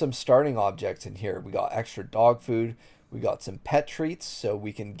we have some starting objects in here. We got extra dog food. We got some pet treats, so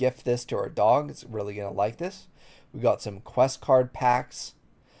we can gift this to our dog. It's really going to like this. We got some quest card packs.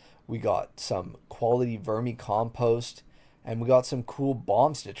 We got some quality vermicompost. And we got some cool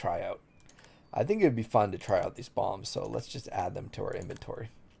bombs to try out. I think it would be fun to try out these bombs, so let's just add them to our inventory.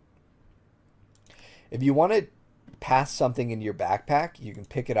 If you want to pass something in your backpack, you can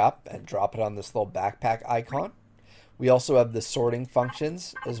pick it up and drop it on this little backpack icon. We also have the sorting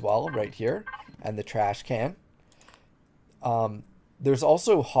functions as well right here, and the trash can. There's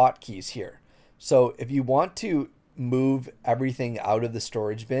also hotkeys here. So if you want to move everything out of the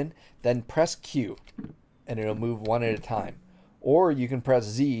storage bin, then press Q and it'll move one at a time. Or you can press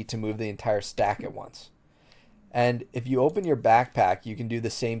Z to move the entire stack at once. And if you open your backpack, you can do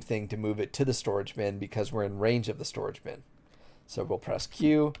the same thing to move it to the storage bin because we're in range of the storage bin. So we'll press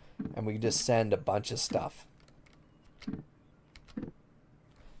Q and we can just send a bunch of stuff.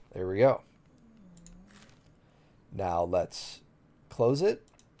 There we go. Now let's close it.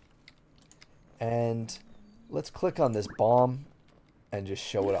 And let's click on this bomb and just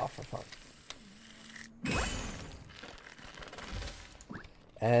show it off for fun.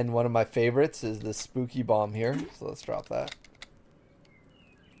 And one of my favorites is the spooky bomb here. So let's drop that.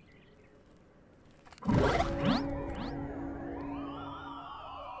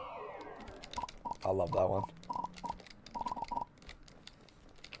 I love that one.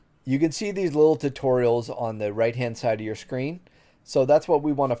 You can see these little tutorials on the right hand side of your screen. So that's what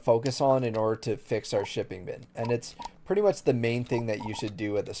we want to focus on in order to fix our shipping bin. And it's pretty much the main thing that you should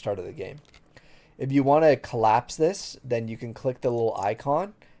do at the start of the game. If you want to collapse this, then you can click the little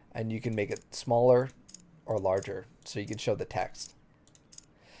icon and you can make it smaller or larger so you can show the text.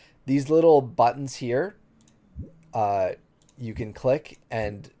 These little buttons here, you can click,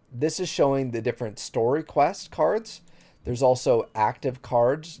 and this is showing the different story quest cards. There's also active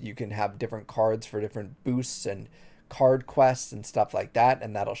cards. You can have different cards for different boosts and card quests and stuff like that,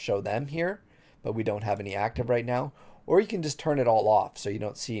 and that'll show them here, but we don't have any active right now. Or you can just turn it all off so you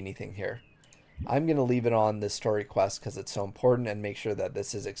don't see anything here. I'm going to leave it on this story quest because it's so important, and make sure that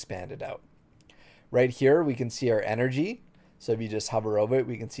this is expanded out. Right here we can see our energy. So if you just hover over it,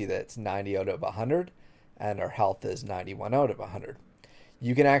 we can see that it's 90 out of 100 and our health is 91 out of 100.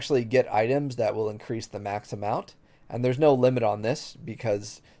 you can actually get items that will increase the max amount. And there's no limit on this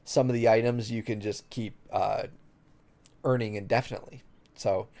because some of the items you can just keep earning indefinitely.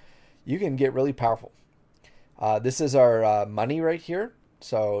 So you can get really powerful. This is our money right here.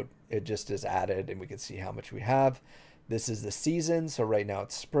 So it just is added and we can see how much we have. This is the season. So right now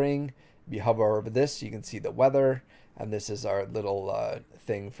it's spring. If you hover over this, you can see the weather. And this is our little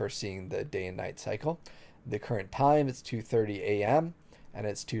thing for seeing the day and night cycle. The current time, it's 2:30 a.m. and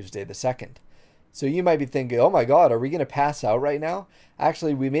it's Tuesday the 2nd. So you might be thinking, oh my God, are we going to pass out right now?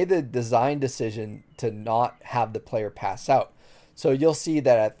 Actually, we made the design decision to not have the player pass out. So you'll see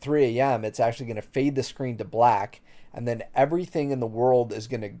that at 3 a.m., it's actually going to fade the screen to black, and then everything in the world is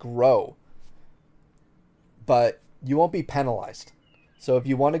going to grow. But you won't be penalized. So if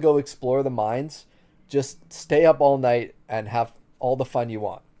you want to go explore the mines, just stay up all night and have all the fun you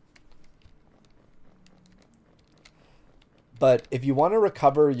want. But if you want to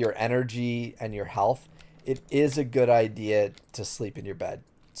recover your energy and your health, it is a good idea to sleep in your bed.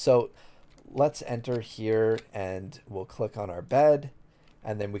 So let's enter here and we'll click on our bed.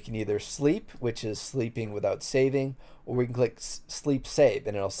 And then we can either sleep, which is sleeping without saving, or we can click sleep save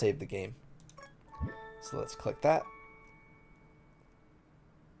and it'll save the game. So let's click that.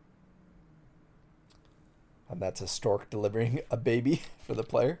 And that's a stork delivering a baby for the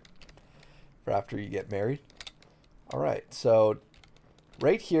player for after you get married. All right, so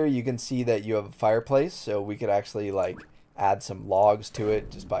right here you can see that you have a fireplace, so we could actually like add some logs to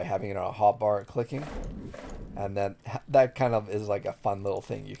it just by having it on a hotbar and clicking. And then that kind of is like a fun little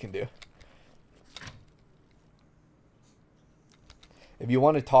thing you can do. If you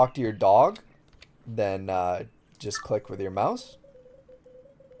want to talk to your dog, then just click with your mouse.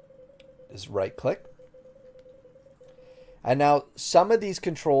 Just right click. And now some of these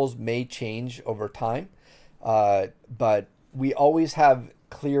controls may change over time. But we always have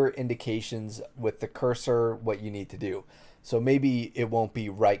clear indications with the cursor what you need to do. So maybe it won't be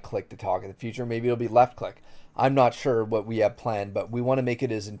right click to talk in the future. Maybe it'll be left click. I'm not sure what we have planned, but we want to make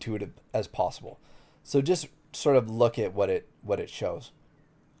it as intuitive as possible. So just sort of look at what it shows.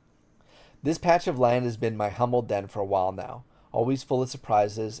 This patch of land has been my humble den for a while now, always full of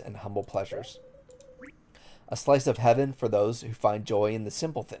surprises and humble pleasures. A slice of heaven for those who find joy in the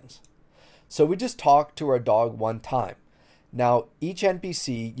simple things. So we just talked to our dog one time. Now, each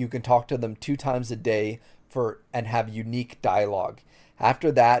NPC, you can talk to them 2 times a day and have unique dialogue.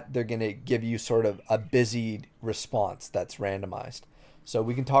 After that, they're going to give you sort of a busy response that's randomized. So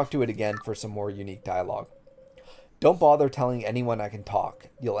we can talk to it again for some more unique dialogue. Don't bother telling anyone I can talk.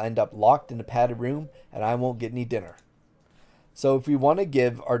 You'll end up locked in a padded room and I won't get any dinner. So if we want to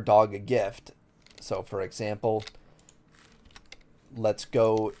give our dog a gift, so for example, let's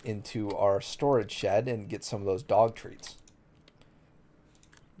go into our storage shed and get some of those dog treats.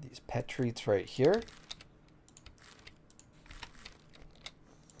 These pet treats right here.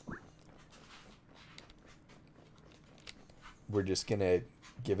 We're just going to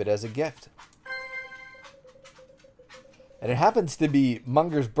give it as a gift. And it happens to be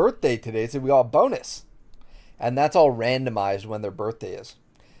Munger's birthday today, so we got a bonus. And that's all randomized when their birthday is.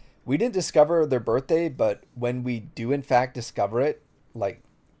 We didn't discover their birthday, but when we do in fact discover it, like,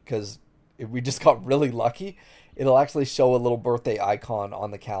 because we just got really lucky, it'll actually show a little birthday icon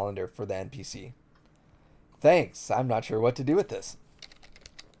on the calendar for the NPC. Thanks. I'm not sure what to do with this.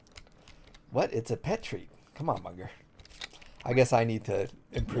 What? It's a pet treat. Come on, Munger. I guess I need to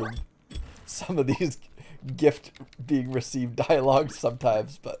improve some of these gift being received dialogues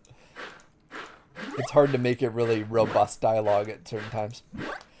sometimes, but it's hard to make it really robust dialogue at certain times.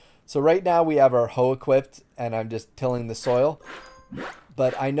 So right now we have our hoe equipped and I'm just tilling the soil.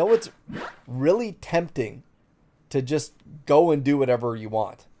 But I know it's really tempting to just go and do whatever you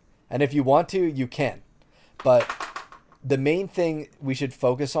want. And if you want to, you can. But the main thing we should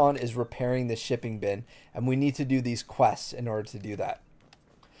focus on is repairing the shipping bin. And we need to do these quests in order to do that.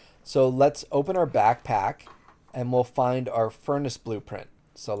 So let's open our backpack and we'll find our furnace blueprint.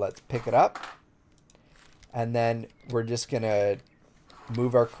 So let's pick it up. And then we're just going to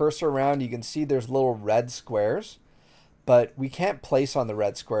move our cursor around. You can see there's little red squares, but we can't place on the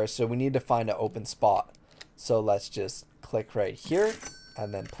red squares, so we need to find an open spot. So let's just click right here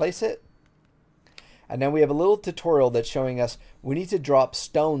and then place it. And then we have a little tutorial that's showing us we need to drop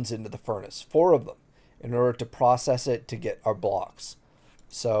stones into the furnace, 4 of them, in order to process it to get our blocks.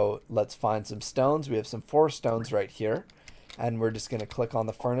 So let's find some stones. We have some 4 stones right here. And we're just going to click on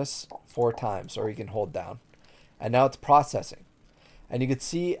the furnace 4 times, or you can hold down. And now it's processing. And you can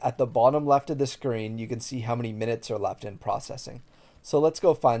see at the bottom left of the screen, you can see how many minutes are left in processing. So let's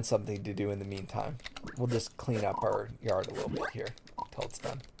go find something to do in the meantime. We'll just clean up our yard a little bit here. till it's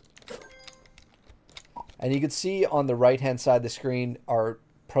done. And you can see on the right hand side of the screen our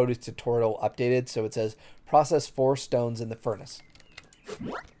produce tutorial updated. So it says process 4 stones in the furnace.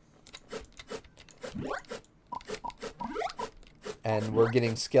 And we're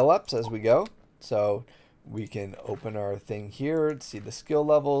getting skill ups as we go. So we can open our thing here, see the skill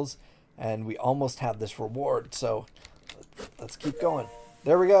levels, and we almost have this reward. So let's keep going.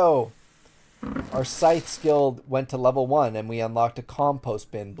 There we go. Our scythe skill went to level 1 and we unlocked a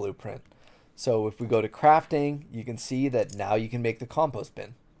compost bin blueprint. So if we go to crafting, you can see that now you can make the compost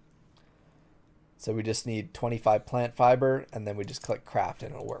bin. So we just need 25 plant fiber and then we just click craft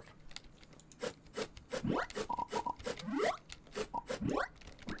and it'll work.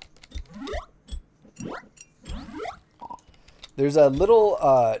 There's a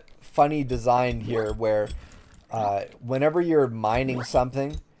little funny design here where whenever you're mining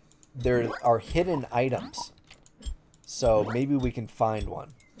something, there are hidden items. So maybe we can find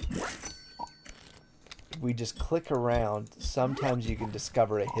one. If we just click around, sometimes you can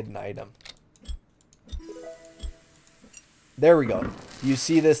discover a hidden item. There we go. You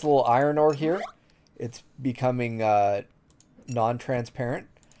see this little iron ore here? It's becoming non-transparent.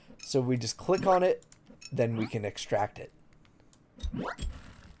 So we just click on it, then we can extract it.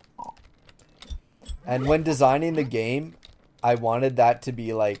 And when designing the game, I wanted that to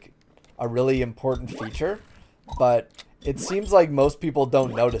be like a really important feature, but it seems like most people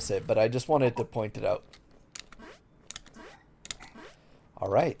don't notice it, but I just wanted to point it out. All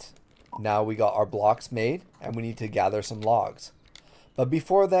right, now we got our blocks made and we need to gather some logs. But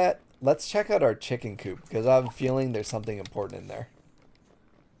before that, let's check out our chicken coop because I have a feeling there's something important in there.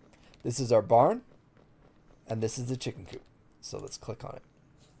 This is our barn and this is the chicken coop. So let's click on it.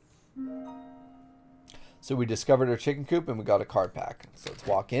 So we discovered our chicken coop and we got a card pack. So let's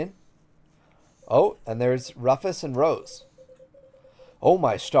walk in. Oh, and there's Rufus and Rose. Oh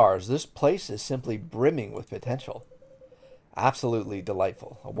my stars, this place is simply brimming with potential. Absolutely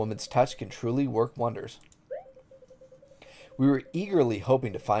delightful. A woman's touch can truly work wonders. We were eagerly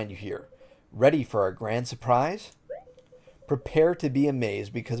hoping to find you here. Ready for our grand surprise? Prepare to be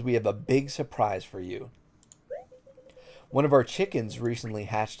amazed because we have a big surprise for you. One of our chickens recently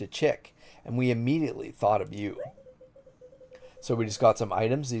hatched a chick, and we immediately thought of you. So we just got some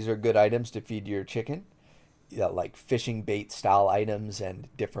items. These are good items to feed your chicken. Yeah, like fishing bait style items and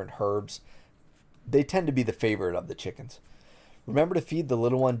different herbs. They tend to be the favorite of the chickens. Remember to feed the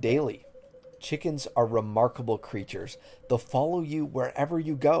little one daily. Chickens are remarkable creatures. They'll follow you wherever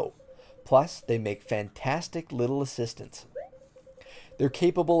you go. Plus, they make fantastic little assistants. They're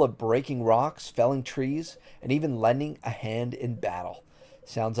capable of breaking rocks, felling trees, and even lending a hand in battle.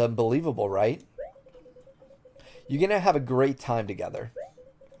 Sounds unbelievable, right? You're going to have a great time together.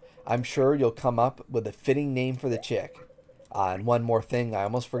 I'm sure you'll come up with a fitting name for the chick. And one more thing I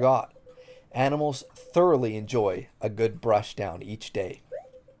almost forgot. Animals thoroughly enjoy a good brush down each day.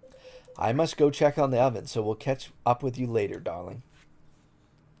 I must go check on the oven, so we'll catch up with you later, darling.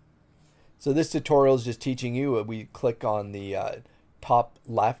 So this tutorial is just teaching you. We click on the top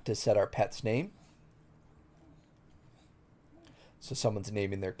left to set our pet's name. So someone's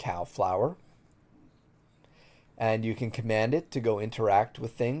naming their cow Flower. And you can command it to go interact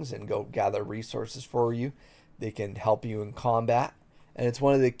with things and go gather resources for you. They can help you in combat. And it's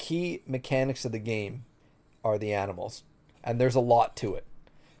one of the key mechanics of the game are the animals. And there's a lot to it.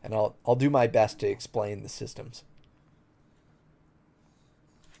 And I'll do my best to explain the systems.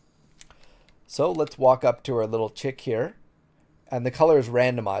 So let's walk up to our little chick here. And the color is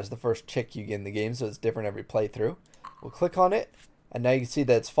randomized, the first chick you get in the game, so it's different every playthrough. We'll click on it, and now you can see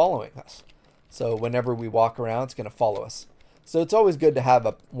that it's following us. So whenever we walk around, it's going to follow us. So it's always good to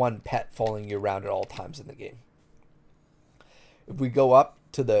have one pet following you around at all times in the game. If we go up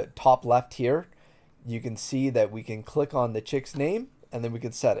to the top left here, you can see that we can click on the chick's name, and then we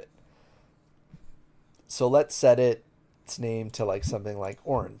can set it. So let's set its name to like something like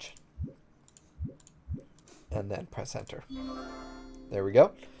Orange. And then press enter. There we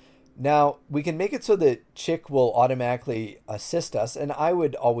go. Now we can make it so that chick will automatically assist us, and I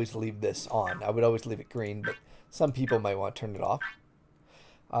would always leave this on. I would always leave it green, but some people might want to turn it off.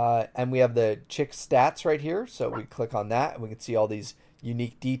 And we have the chick stats right here, so we click on that and we can see all these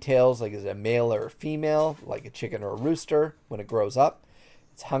unique details, like is it a male or a female, like a chicken or a rooster when it grows up,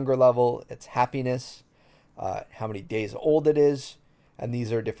 its hunger level, its happiness, how many days old it is, and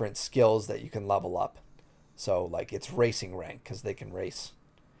these are different skills that you can level up. So like its racing rank, because they can race,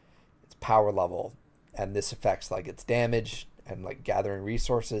 its power level, and this affects like its damage and like gathering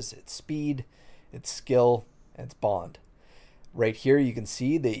resources, its speed, its skill, and its bond. Right here you can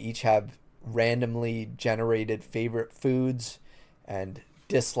see they each have randomly generated favorite foods and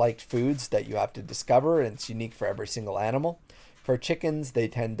disliked foods that you have to discover, and it's unique for every single animal. For chickens, they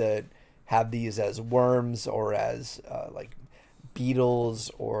tend to have these as worms or as like beetles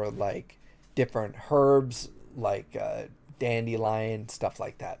or like different herbs like dandelion, stuff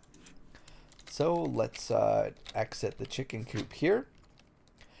like that. So let's exit the chicken coop here.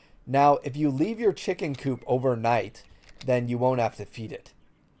 Now, if you leave your chicken coop overnight, then you won't have to feed it.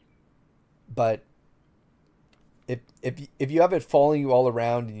 But if you have it following you all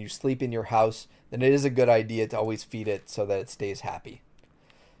around and you sleep in your house, then it is a good idea to always feed it so that it stays happy.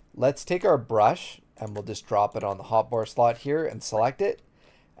 Let's take our brush and we'll just drop it on the hotbar slot here and select it.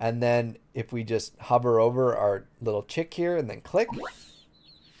 And then if we just hover over our little chick here and then click,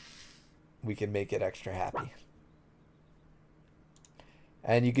 we can make it extra happy.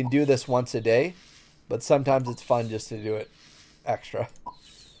 And you can do this once a day, but sometimes it's fun just to do it extra.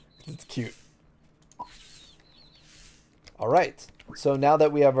 It's cute. All right, so now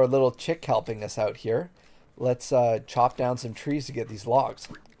that we have our little chick helping us out here, let's chop down some trees to get these logs,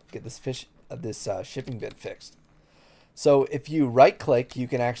 get this shipping bin fixed. So if you right click, you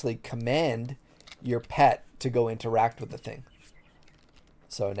can actually command your pet to go interact with the thing.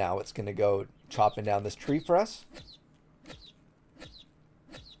 So now it's going to go chopping down this tree for us.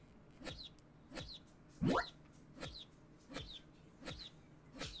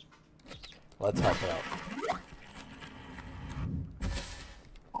 Let's help it out.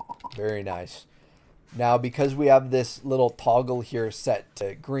 Very nice. Now, because we have this little toggle here set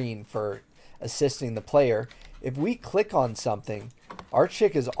to green for assisting the player, if we click on something, our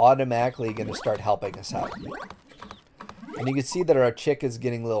chick is automatically going to start helping us out. And you can see that our chick is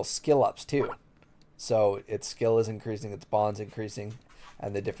getting little skill ups too. So its skill is increasing, its bond's increasing,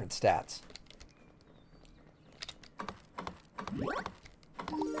 and the different stats.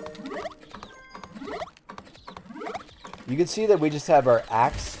 You can see that we just have our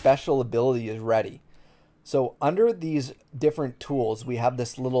axe special ability is ready. So under these different tools, we have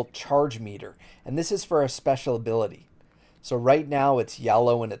this little charge meter, and this is for a special ability. So right now it's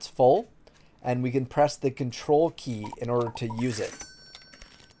yellow and it's full, and we can press the control key in order to use it.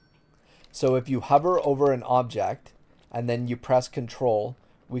 So if you hover over an object and then you press control,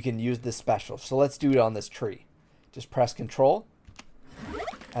 we can use this special. So let's do it on this tree. Just press control,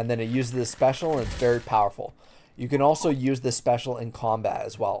 and then it uses this special, and it's very powerful. You can also use this special in combat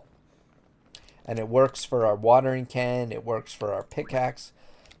as well. And it works for our watering can, it works for our pickaxe.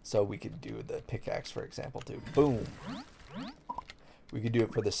 So we could do the pickaxe, for example, too. Boom. We could do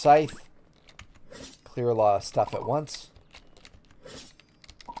it for the scythe. Clear a lot of stuff at once.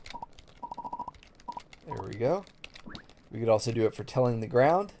 There we go. We could also do it for tilling the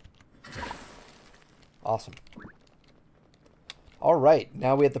ground. Awesome. All right,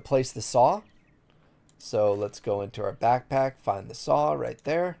 now we have to place the saw. So let's go into our backpack, find the saw right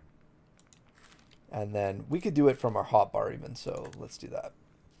there. And then we could do it from our hotbar even, so let's do that.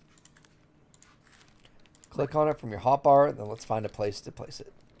 Click on it from your hotbar, and then let's find a place to place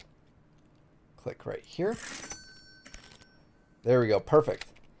it. Click right here. There we go, perfect.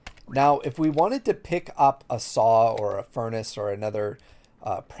 Now, if we wanted to pick up a saw or a furnace or another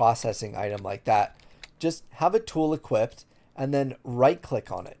processing item like that, just have a tool equipped and then right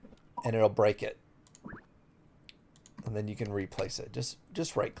click on it and it'll break it. And then you can replace it.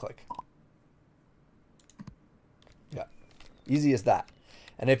 Just right click. Yeah, easy as that.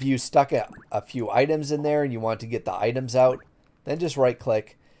 And if you stuck a few items in there and you want to get the items out, then just right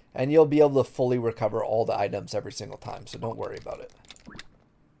click and you'll be able to fully recover all the items every single time. So don't worry about it.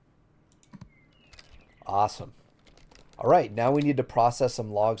 Awesome. All right, now we need to process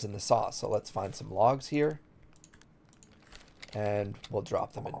some logs in the saw. So let's find some logs here and we'll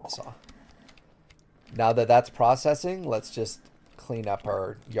drop them into the saw. Now that that's processing, let's just clean up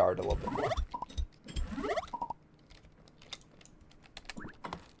our yard a little bit more.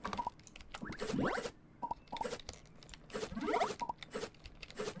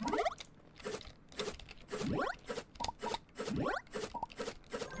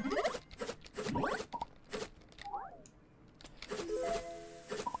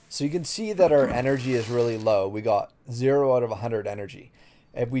 So you can see that our energy is really low. We got 0 out of 100 energy.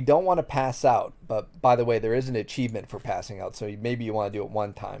 If we don't want to pass out, but by the way, there is an achievement for passing out, so maybe you want to do it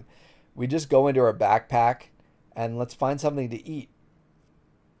one time. We just go into our backpack and let's find something to eat.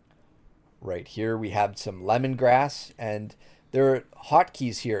 Right here we have some lemongrass, and there are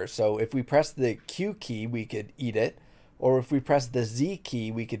hotkeys here. So if we press the Q key, we could eat it, or if we press the Z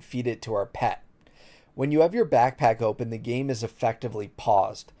key, we could feed it to our pet. When you have your backpack open, the game is effectively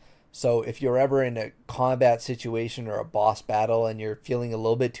paused. So if you're ever in a combat situation or a boss battle and you're feeling a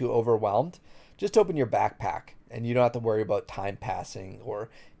little bit too overwhelmed, just open your backpack and you don't have to worry about time passing or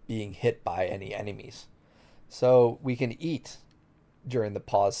being hit by any enemies. So we can eat during the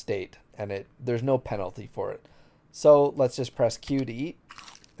pause state, and there's no penalty for it. So let's just press Q to eat.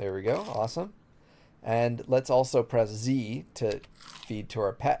 There we go. Awesome. And let's also press Z to feed to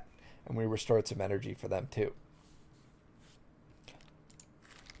our pet, and we restored some energy for them too.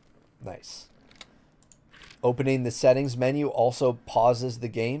 Nice. Opening the settings menu also pauses the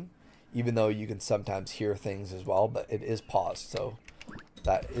game, even though you can sometimes hear things as well, but it is paused. So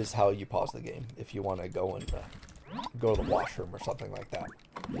that is how you pause the game if you want to go and go to the washroom or something like that.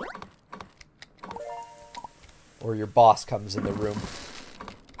 Or your boss comes in the room.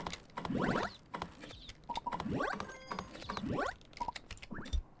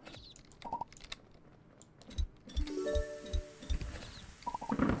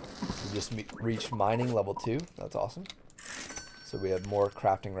 We just reached mining level 2. That's awesome. So we have more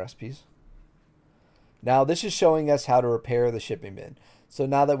crafting recipes. Now this is showing us how to repair the shipping bin. So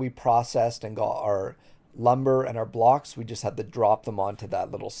now that we processed and got our lumber and our blocks, we just have to drop them onto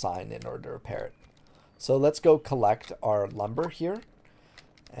that little sign in order to repair it. So let's go collect our lumber here,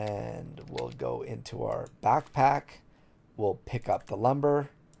 and we'll go into our backpack. We'll pick up the lumber,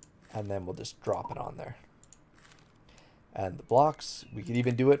 and then we'll just drop it on there. And the blocks, we could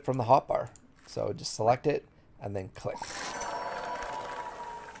even do it from the hotbar. So just select it and then click.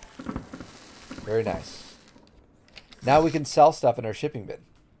 Very nice. Now we can sell stuff in our shipping bin.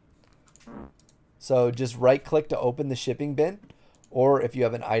 So just right click to open the shipping bin, or if you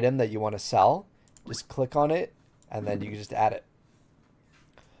have an item that you want to sell, just click on it and then you can just add it.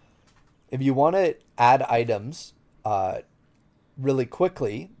 If you want to add items really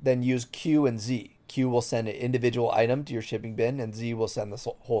quickly, then use Q and Z. Q will send an individual item to your shipping bin, and Z will send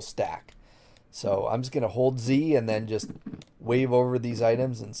the whole stack. So I'm just going to hold Z and then just wave over these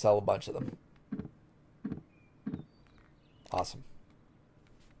items and sell a bunch of them. Awesome.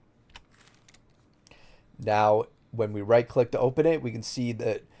 Now, when we right click to open it, we can see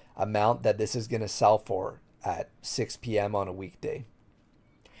the amount that this is going to sell for at 6 p.m. on a weekday.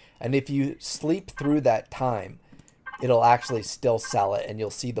 And if you sleep through that time, it'll actually still sell it, and you'll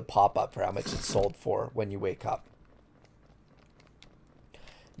see the pop-up for how much it's sold for when you wake up.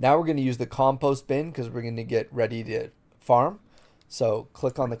 Now we're going to use the compost bin because we're going to get ready to farm. So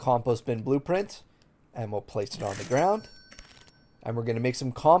click on the compost bin blueprint, and we'll place it on the ground. And we're going to make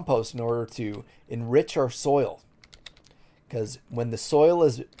some compost in order to enrich our soil. Because when the soil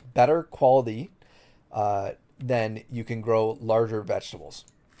is better quality, then you can grow larger vegetables.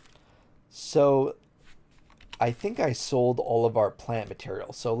 So I think I sold all of our plant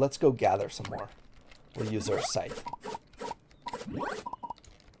material. So let's go gather some more. We'll use our scythe.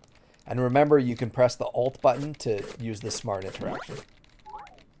 And remember, you can press the Alt button to use the smart interaction.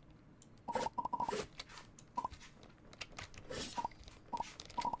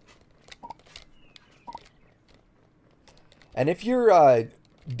 And if you're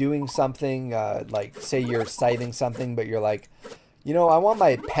doing something, like say you're scything something, but you're like, you know, I want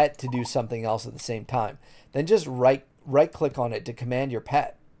my pet to do something else at the same time, then just right click on it to command your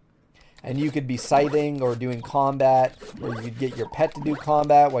pet. And you could be scything or doing combat, or you could get your pet to do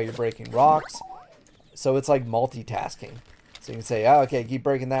combat while you're breaking rocks. So it's like multitasking. So you can say, oh, okay, keep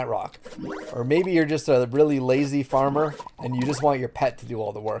breaking that rock. Or maybe you're just a really lazy farmer and you just want your pet to do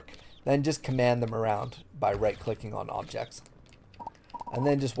all the work. Then just command them around by right clicking on objects. And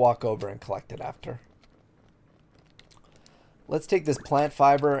then just walk over and collect it after. Let's take this plant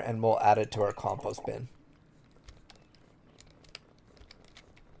fiber and we'll add it to our compost bin.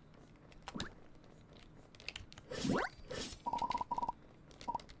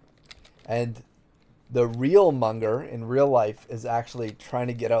 And the real Munger in real life is actually trying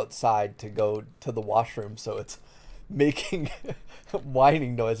to get outside to go to the washroom, so it's making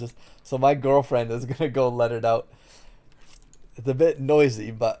whining noises. So my girlfriend is gonna go let it out. It's a bit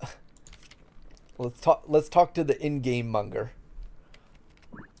noisy, but let's talk to the in-game Munger.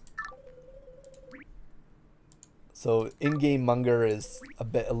 So in-game Munger is a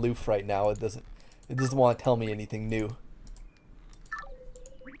bit aloof right now. It doesn't want to tell me anything new.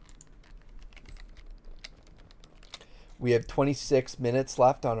 We have 26 minutes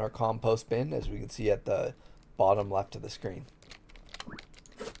left on our compost bin, as we can see at the bottom left of the screen.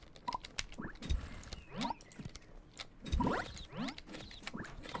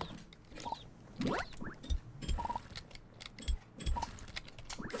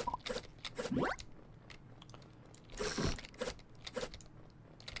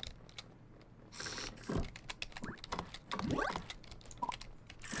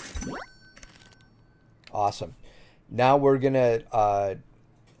 Awesome. Now we're going to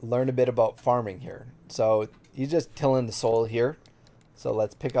learn a bit about farming here. So He's just tilling the soil here. So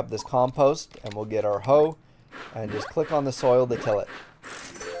let's pick up this compost and we'll get our hoe and just click on the soil to till it.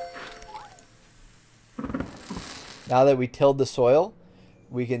 Now that we tilled the soil,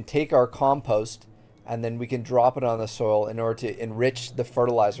 we can take our compost and then we can drop it on the soil in order to enrich the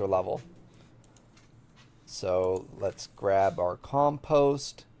fertilizer level. So let's grab our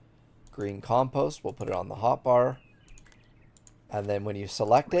compost, green compost. We'll put it on the hotbar. And then when you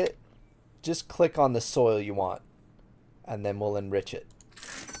select it, just click on the soil you want. And then we'll enrich it.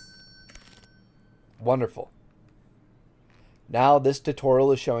 Wonderful. Now this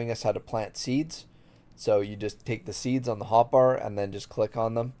tutorial is showing us how to plant seeds. So you just take the seeds on the hotbar and then just click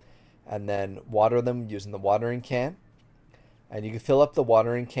on them. And then water them using the watering can. And you can fill up the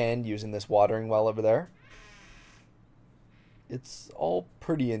watering can using this watering well over there. It's all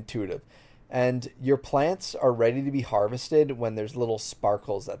pretty intuitive. And your plants are ready to be harvested when there's little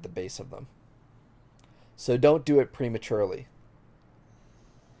sparkles at the base of them. So don't do it prematurely.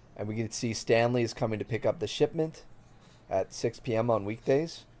 And we can see Stanley is coming to pick up the shipment at 6 p.m. on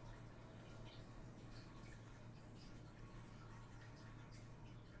weekdays.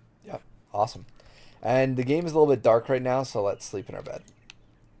 Yep, awesome. And the game is a little bit dark right now, so let's sleep in our bed.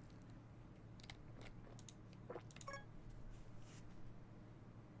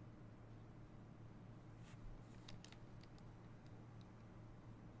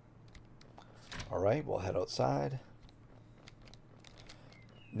 All right, we'll head outside.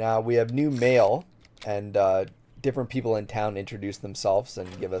 Now we have new mail, and different people in town introduce themselves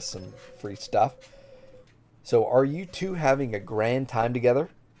and give us some free stuff. So are you two having a grand time together?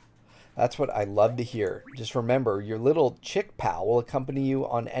 That's what I love to hear. Just remember, your little chick pal will accompany you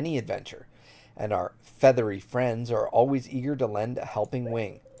on any adventure, and our feathery friends are always eager to lend a helping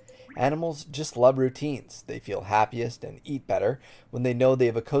wing. Animals just love routines. They feel happiest and eat better when they know they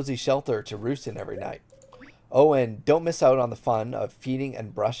have a cozy shelter to roost in every night. Oh, and don't miss out on the fun of feeding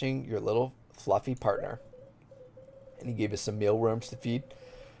and brushing your little fluffy partner. And he gave us some mealworms to feed.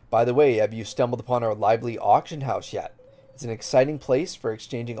 By the way, have you stumbled upon our lively auction house yet? It's an exciting place for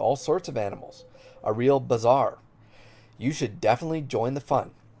exchanging all sorts of animals. A real bazaar. You should definitely join the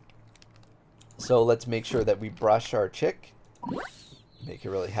fun. So let's make sure that we brush our chick. Make it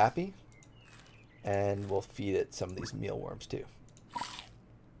really happy. And we'll feed it some of these mealworms too.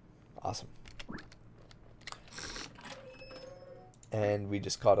 Awesome. And we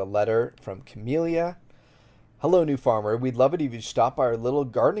just got a letter from Camellia. Hello, new farmer. We'd love it if you'd stop by our little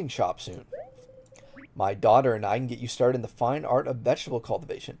gardening shop soon. My daughter and I can get you started in the fine art of vegetable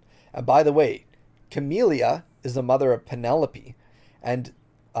cultivation. And by the way, Camellia is the mother of Penelope. And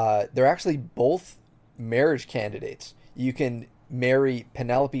they're actually both marriage candidates. You can marry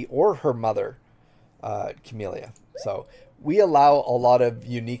Penelope or her mother, Camellia. So we allow a lot of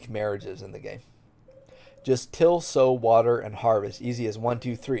unique marriages in the game. Just till, sow, water, and harvest. Easy as 1,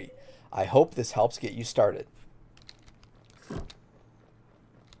 2, 3. I hope this helps get you started.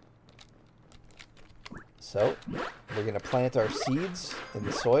 So we're going to plant our seeds in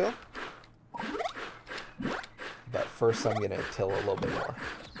the soil. But first I'm going to till a little bit more.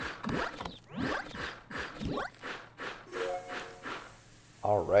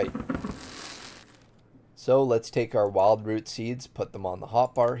 All right. So let's take our wild root seeds, put them on the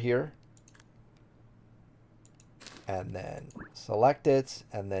hotbar here. And then select it,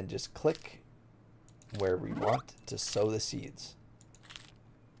 and then just click where we want to sow the seeds.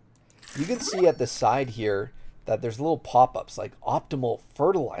 You can see at the side here that there's little pop-ups like optimal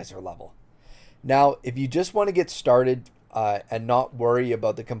fertilizer level. Now, if you just want to get started and not worry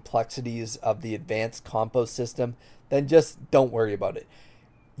about the complexities of the advanced compost system, then just don't worry about it.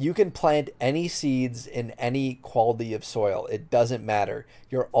 You can plant any seeds in any quality of soil. It doesn't matter.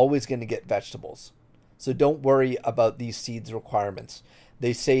 You're always going to get vegetables. So don't worry about these seeds requirements.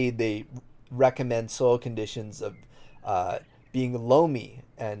 They say they recommend soil conditions of being loamy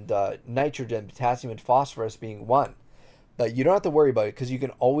and nitrogen, potassium, and phosphorus being 1. But you don't have to worry about it because you can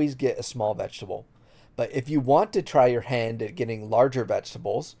always get a small vegetable. But if you want to try your hand at getting larger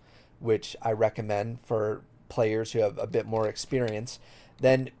vegetables, which I recommend for players who have a bit more experience,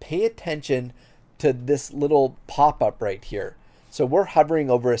 then pay attention to this little pop-up right here. So we're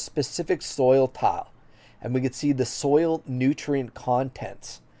hovering over a specific soil tile, and we can see the soil nutrient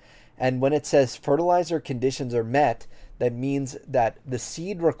contents. And when it says fertilizer conditions are met, that means that the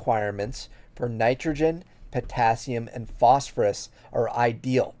seed requirements for nitrogen, potassium, and phosphorus are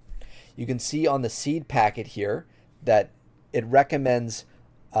ideal. You can see on the seed packet here that it recommends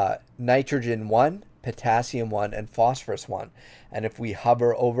nitrogen 1, potassium 1, and phosphorus 1. And if we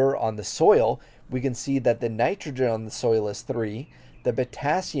hover over on the soil, we can see that the nitrogen on the soil is 3, the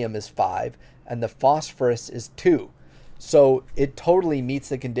potassium is 5, and the phosphorus is 2. So it totally meets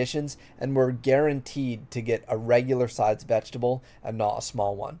the conditions, and we're guaranteed to get a regular sized vegetable and not a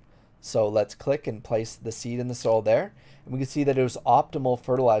small one. So let's click and place the seed in the soil there, and we can see that it was optimal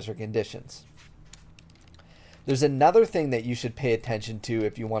fertilizer conditions. There's another thing that you should pay attention to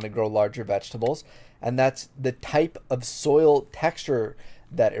if you want to grow larger vegetables, and that's the type of soil texture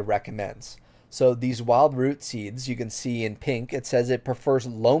that it recommends. So these wild root seeds, you can see in pink, it says it prefers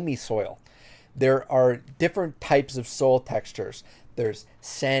loamy soil. There are different types of soil textures. There's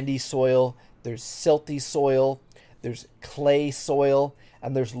sandy soil, there's silty soil, there's clay soil,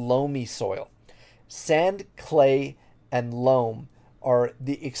 and there's loamy soil. Sand, clay, and loam are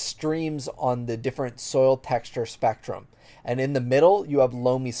the extremes on the different soil texture spectrum. And in the middle, you have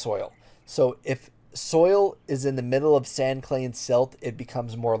loamy soil. So if soil is in the middle of sand, clay, and silt, it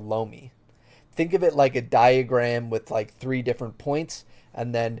becomes more loamy. Think of it like a diagram with like 3 different points,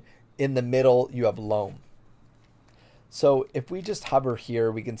 and then in the middle, you have loam. So if we just hover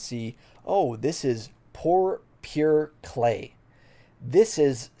here, we can see, oh, this is poor, pure clay. This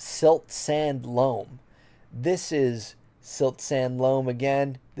is silt, sand, loam. This is silt, sand, loam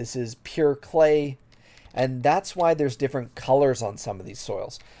again. This is pure clay. And that's why there's different colors on some of these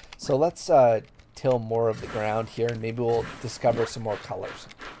soils. So let's till more of the ground here, and maybe we'll discover some more colors.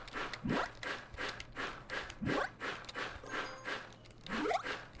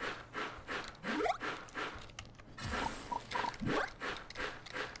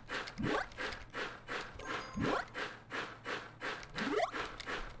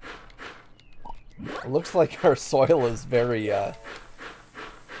 It looks like our soil is very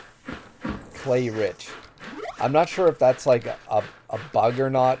clay rich. I'm not sure if that's like a bug or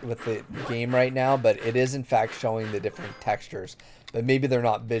not with the game right now, but it is in fact showing the different textures, but maybe they're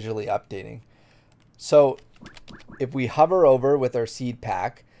not visually updating. So if we hover over with our seed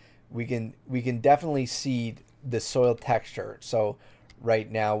pack, we can definitely see the soil texture. So right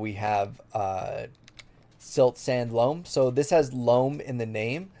now we have silt, sand, loam. So this has loam in the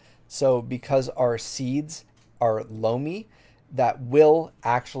name. So because our seeds are loamy, that will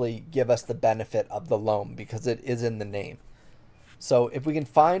actually give us the benefit of the loam because it is in the name. So if we can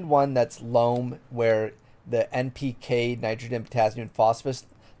find one that's loam where the NPK, nitrogen, potassium, and phosphorus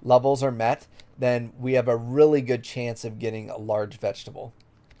levels are met, then we have a really good chance of getting a large vegetable.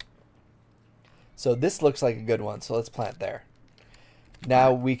 So this looks like a good one, so let's plant there.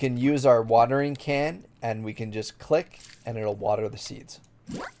 Now we can use our watering can, and we can just click and it'll water the seeds.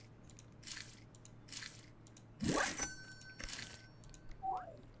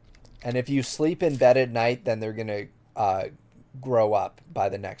 And if you sleep in bed at night, then they're going to grow up by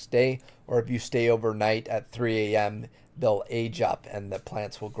the next day. Or if you stay overnight at 3 a.m., they'll age up and the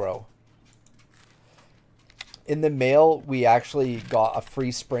plants will grow. In the mail, we actually got a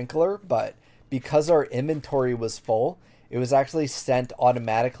free sprinkler, but because our inventory was full, it was actually sent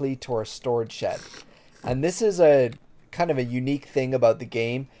automatically to our storage shed. And this is a kind of a unique thing about the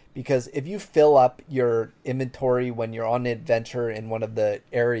game, because if you fill up your inventory when you're on an adventure in one of the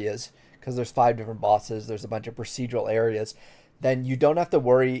areas, because there's 5 different bosses, there's a bunch of procedural areas, then you don't have to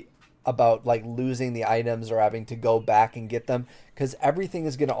worry about like losing the items or having to go back and get them, because everything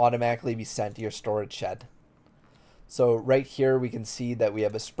is going to automatically be sent to your storage shed. So right here we can see that we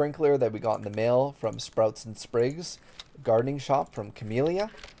have a sprinkler that we got in the mail from Sprouts and Sprigs gardening shop from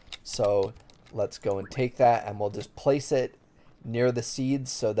Camellia. So let's go and take that, and we'll just place it near the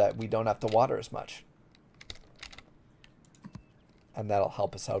seeds so that we don't have to water as much. And that'll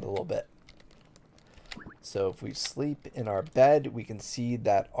help us out a little bit. So if we sleep in our bed, we can see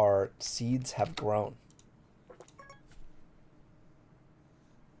that our seeds have grown.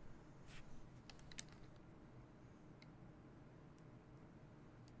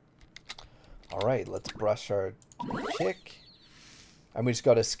 All right, let's brush our chick. And we just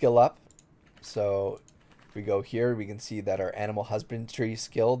got to skill up. So if we go here, we can see that our animal husbandry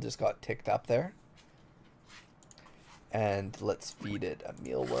skill just got ticked up there. And let's feed it a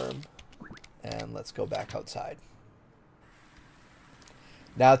mealworm. And let's go back outside.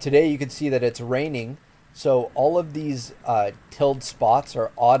 Now today you can see that it's raining. So all of these tilled spots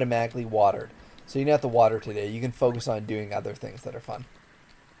are automatically watered. So you don't have to water today. You can focus on doing other things that are fun.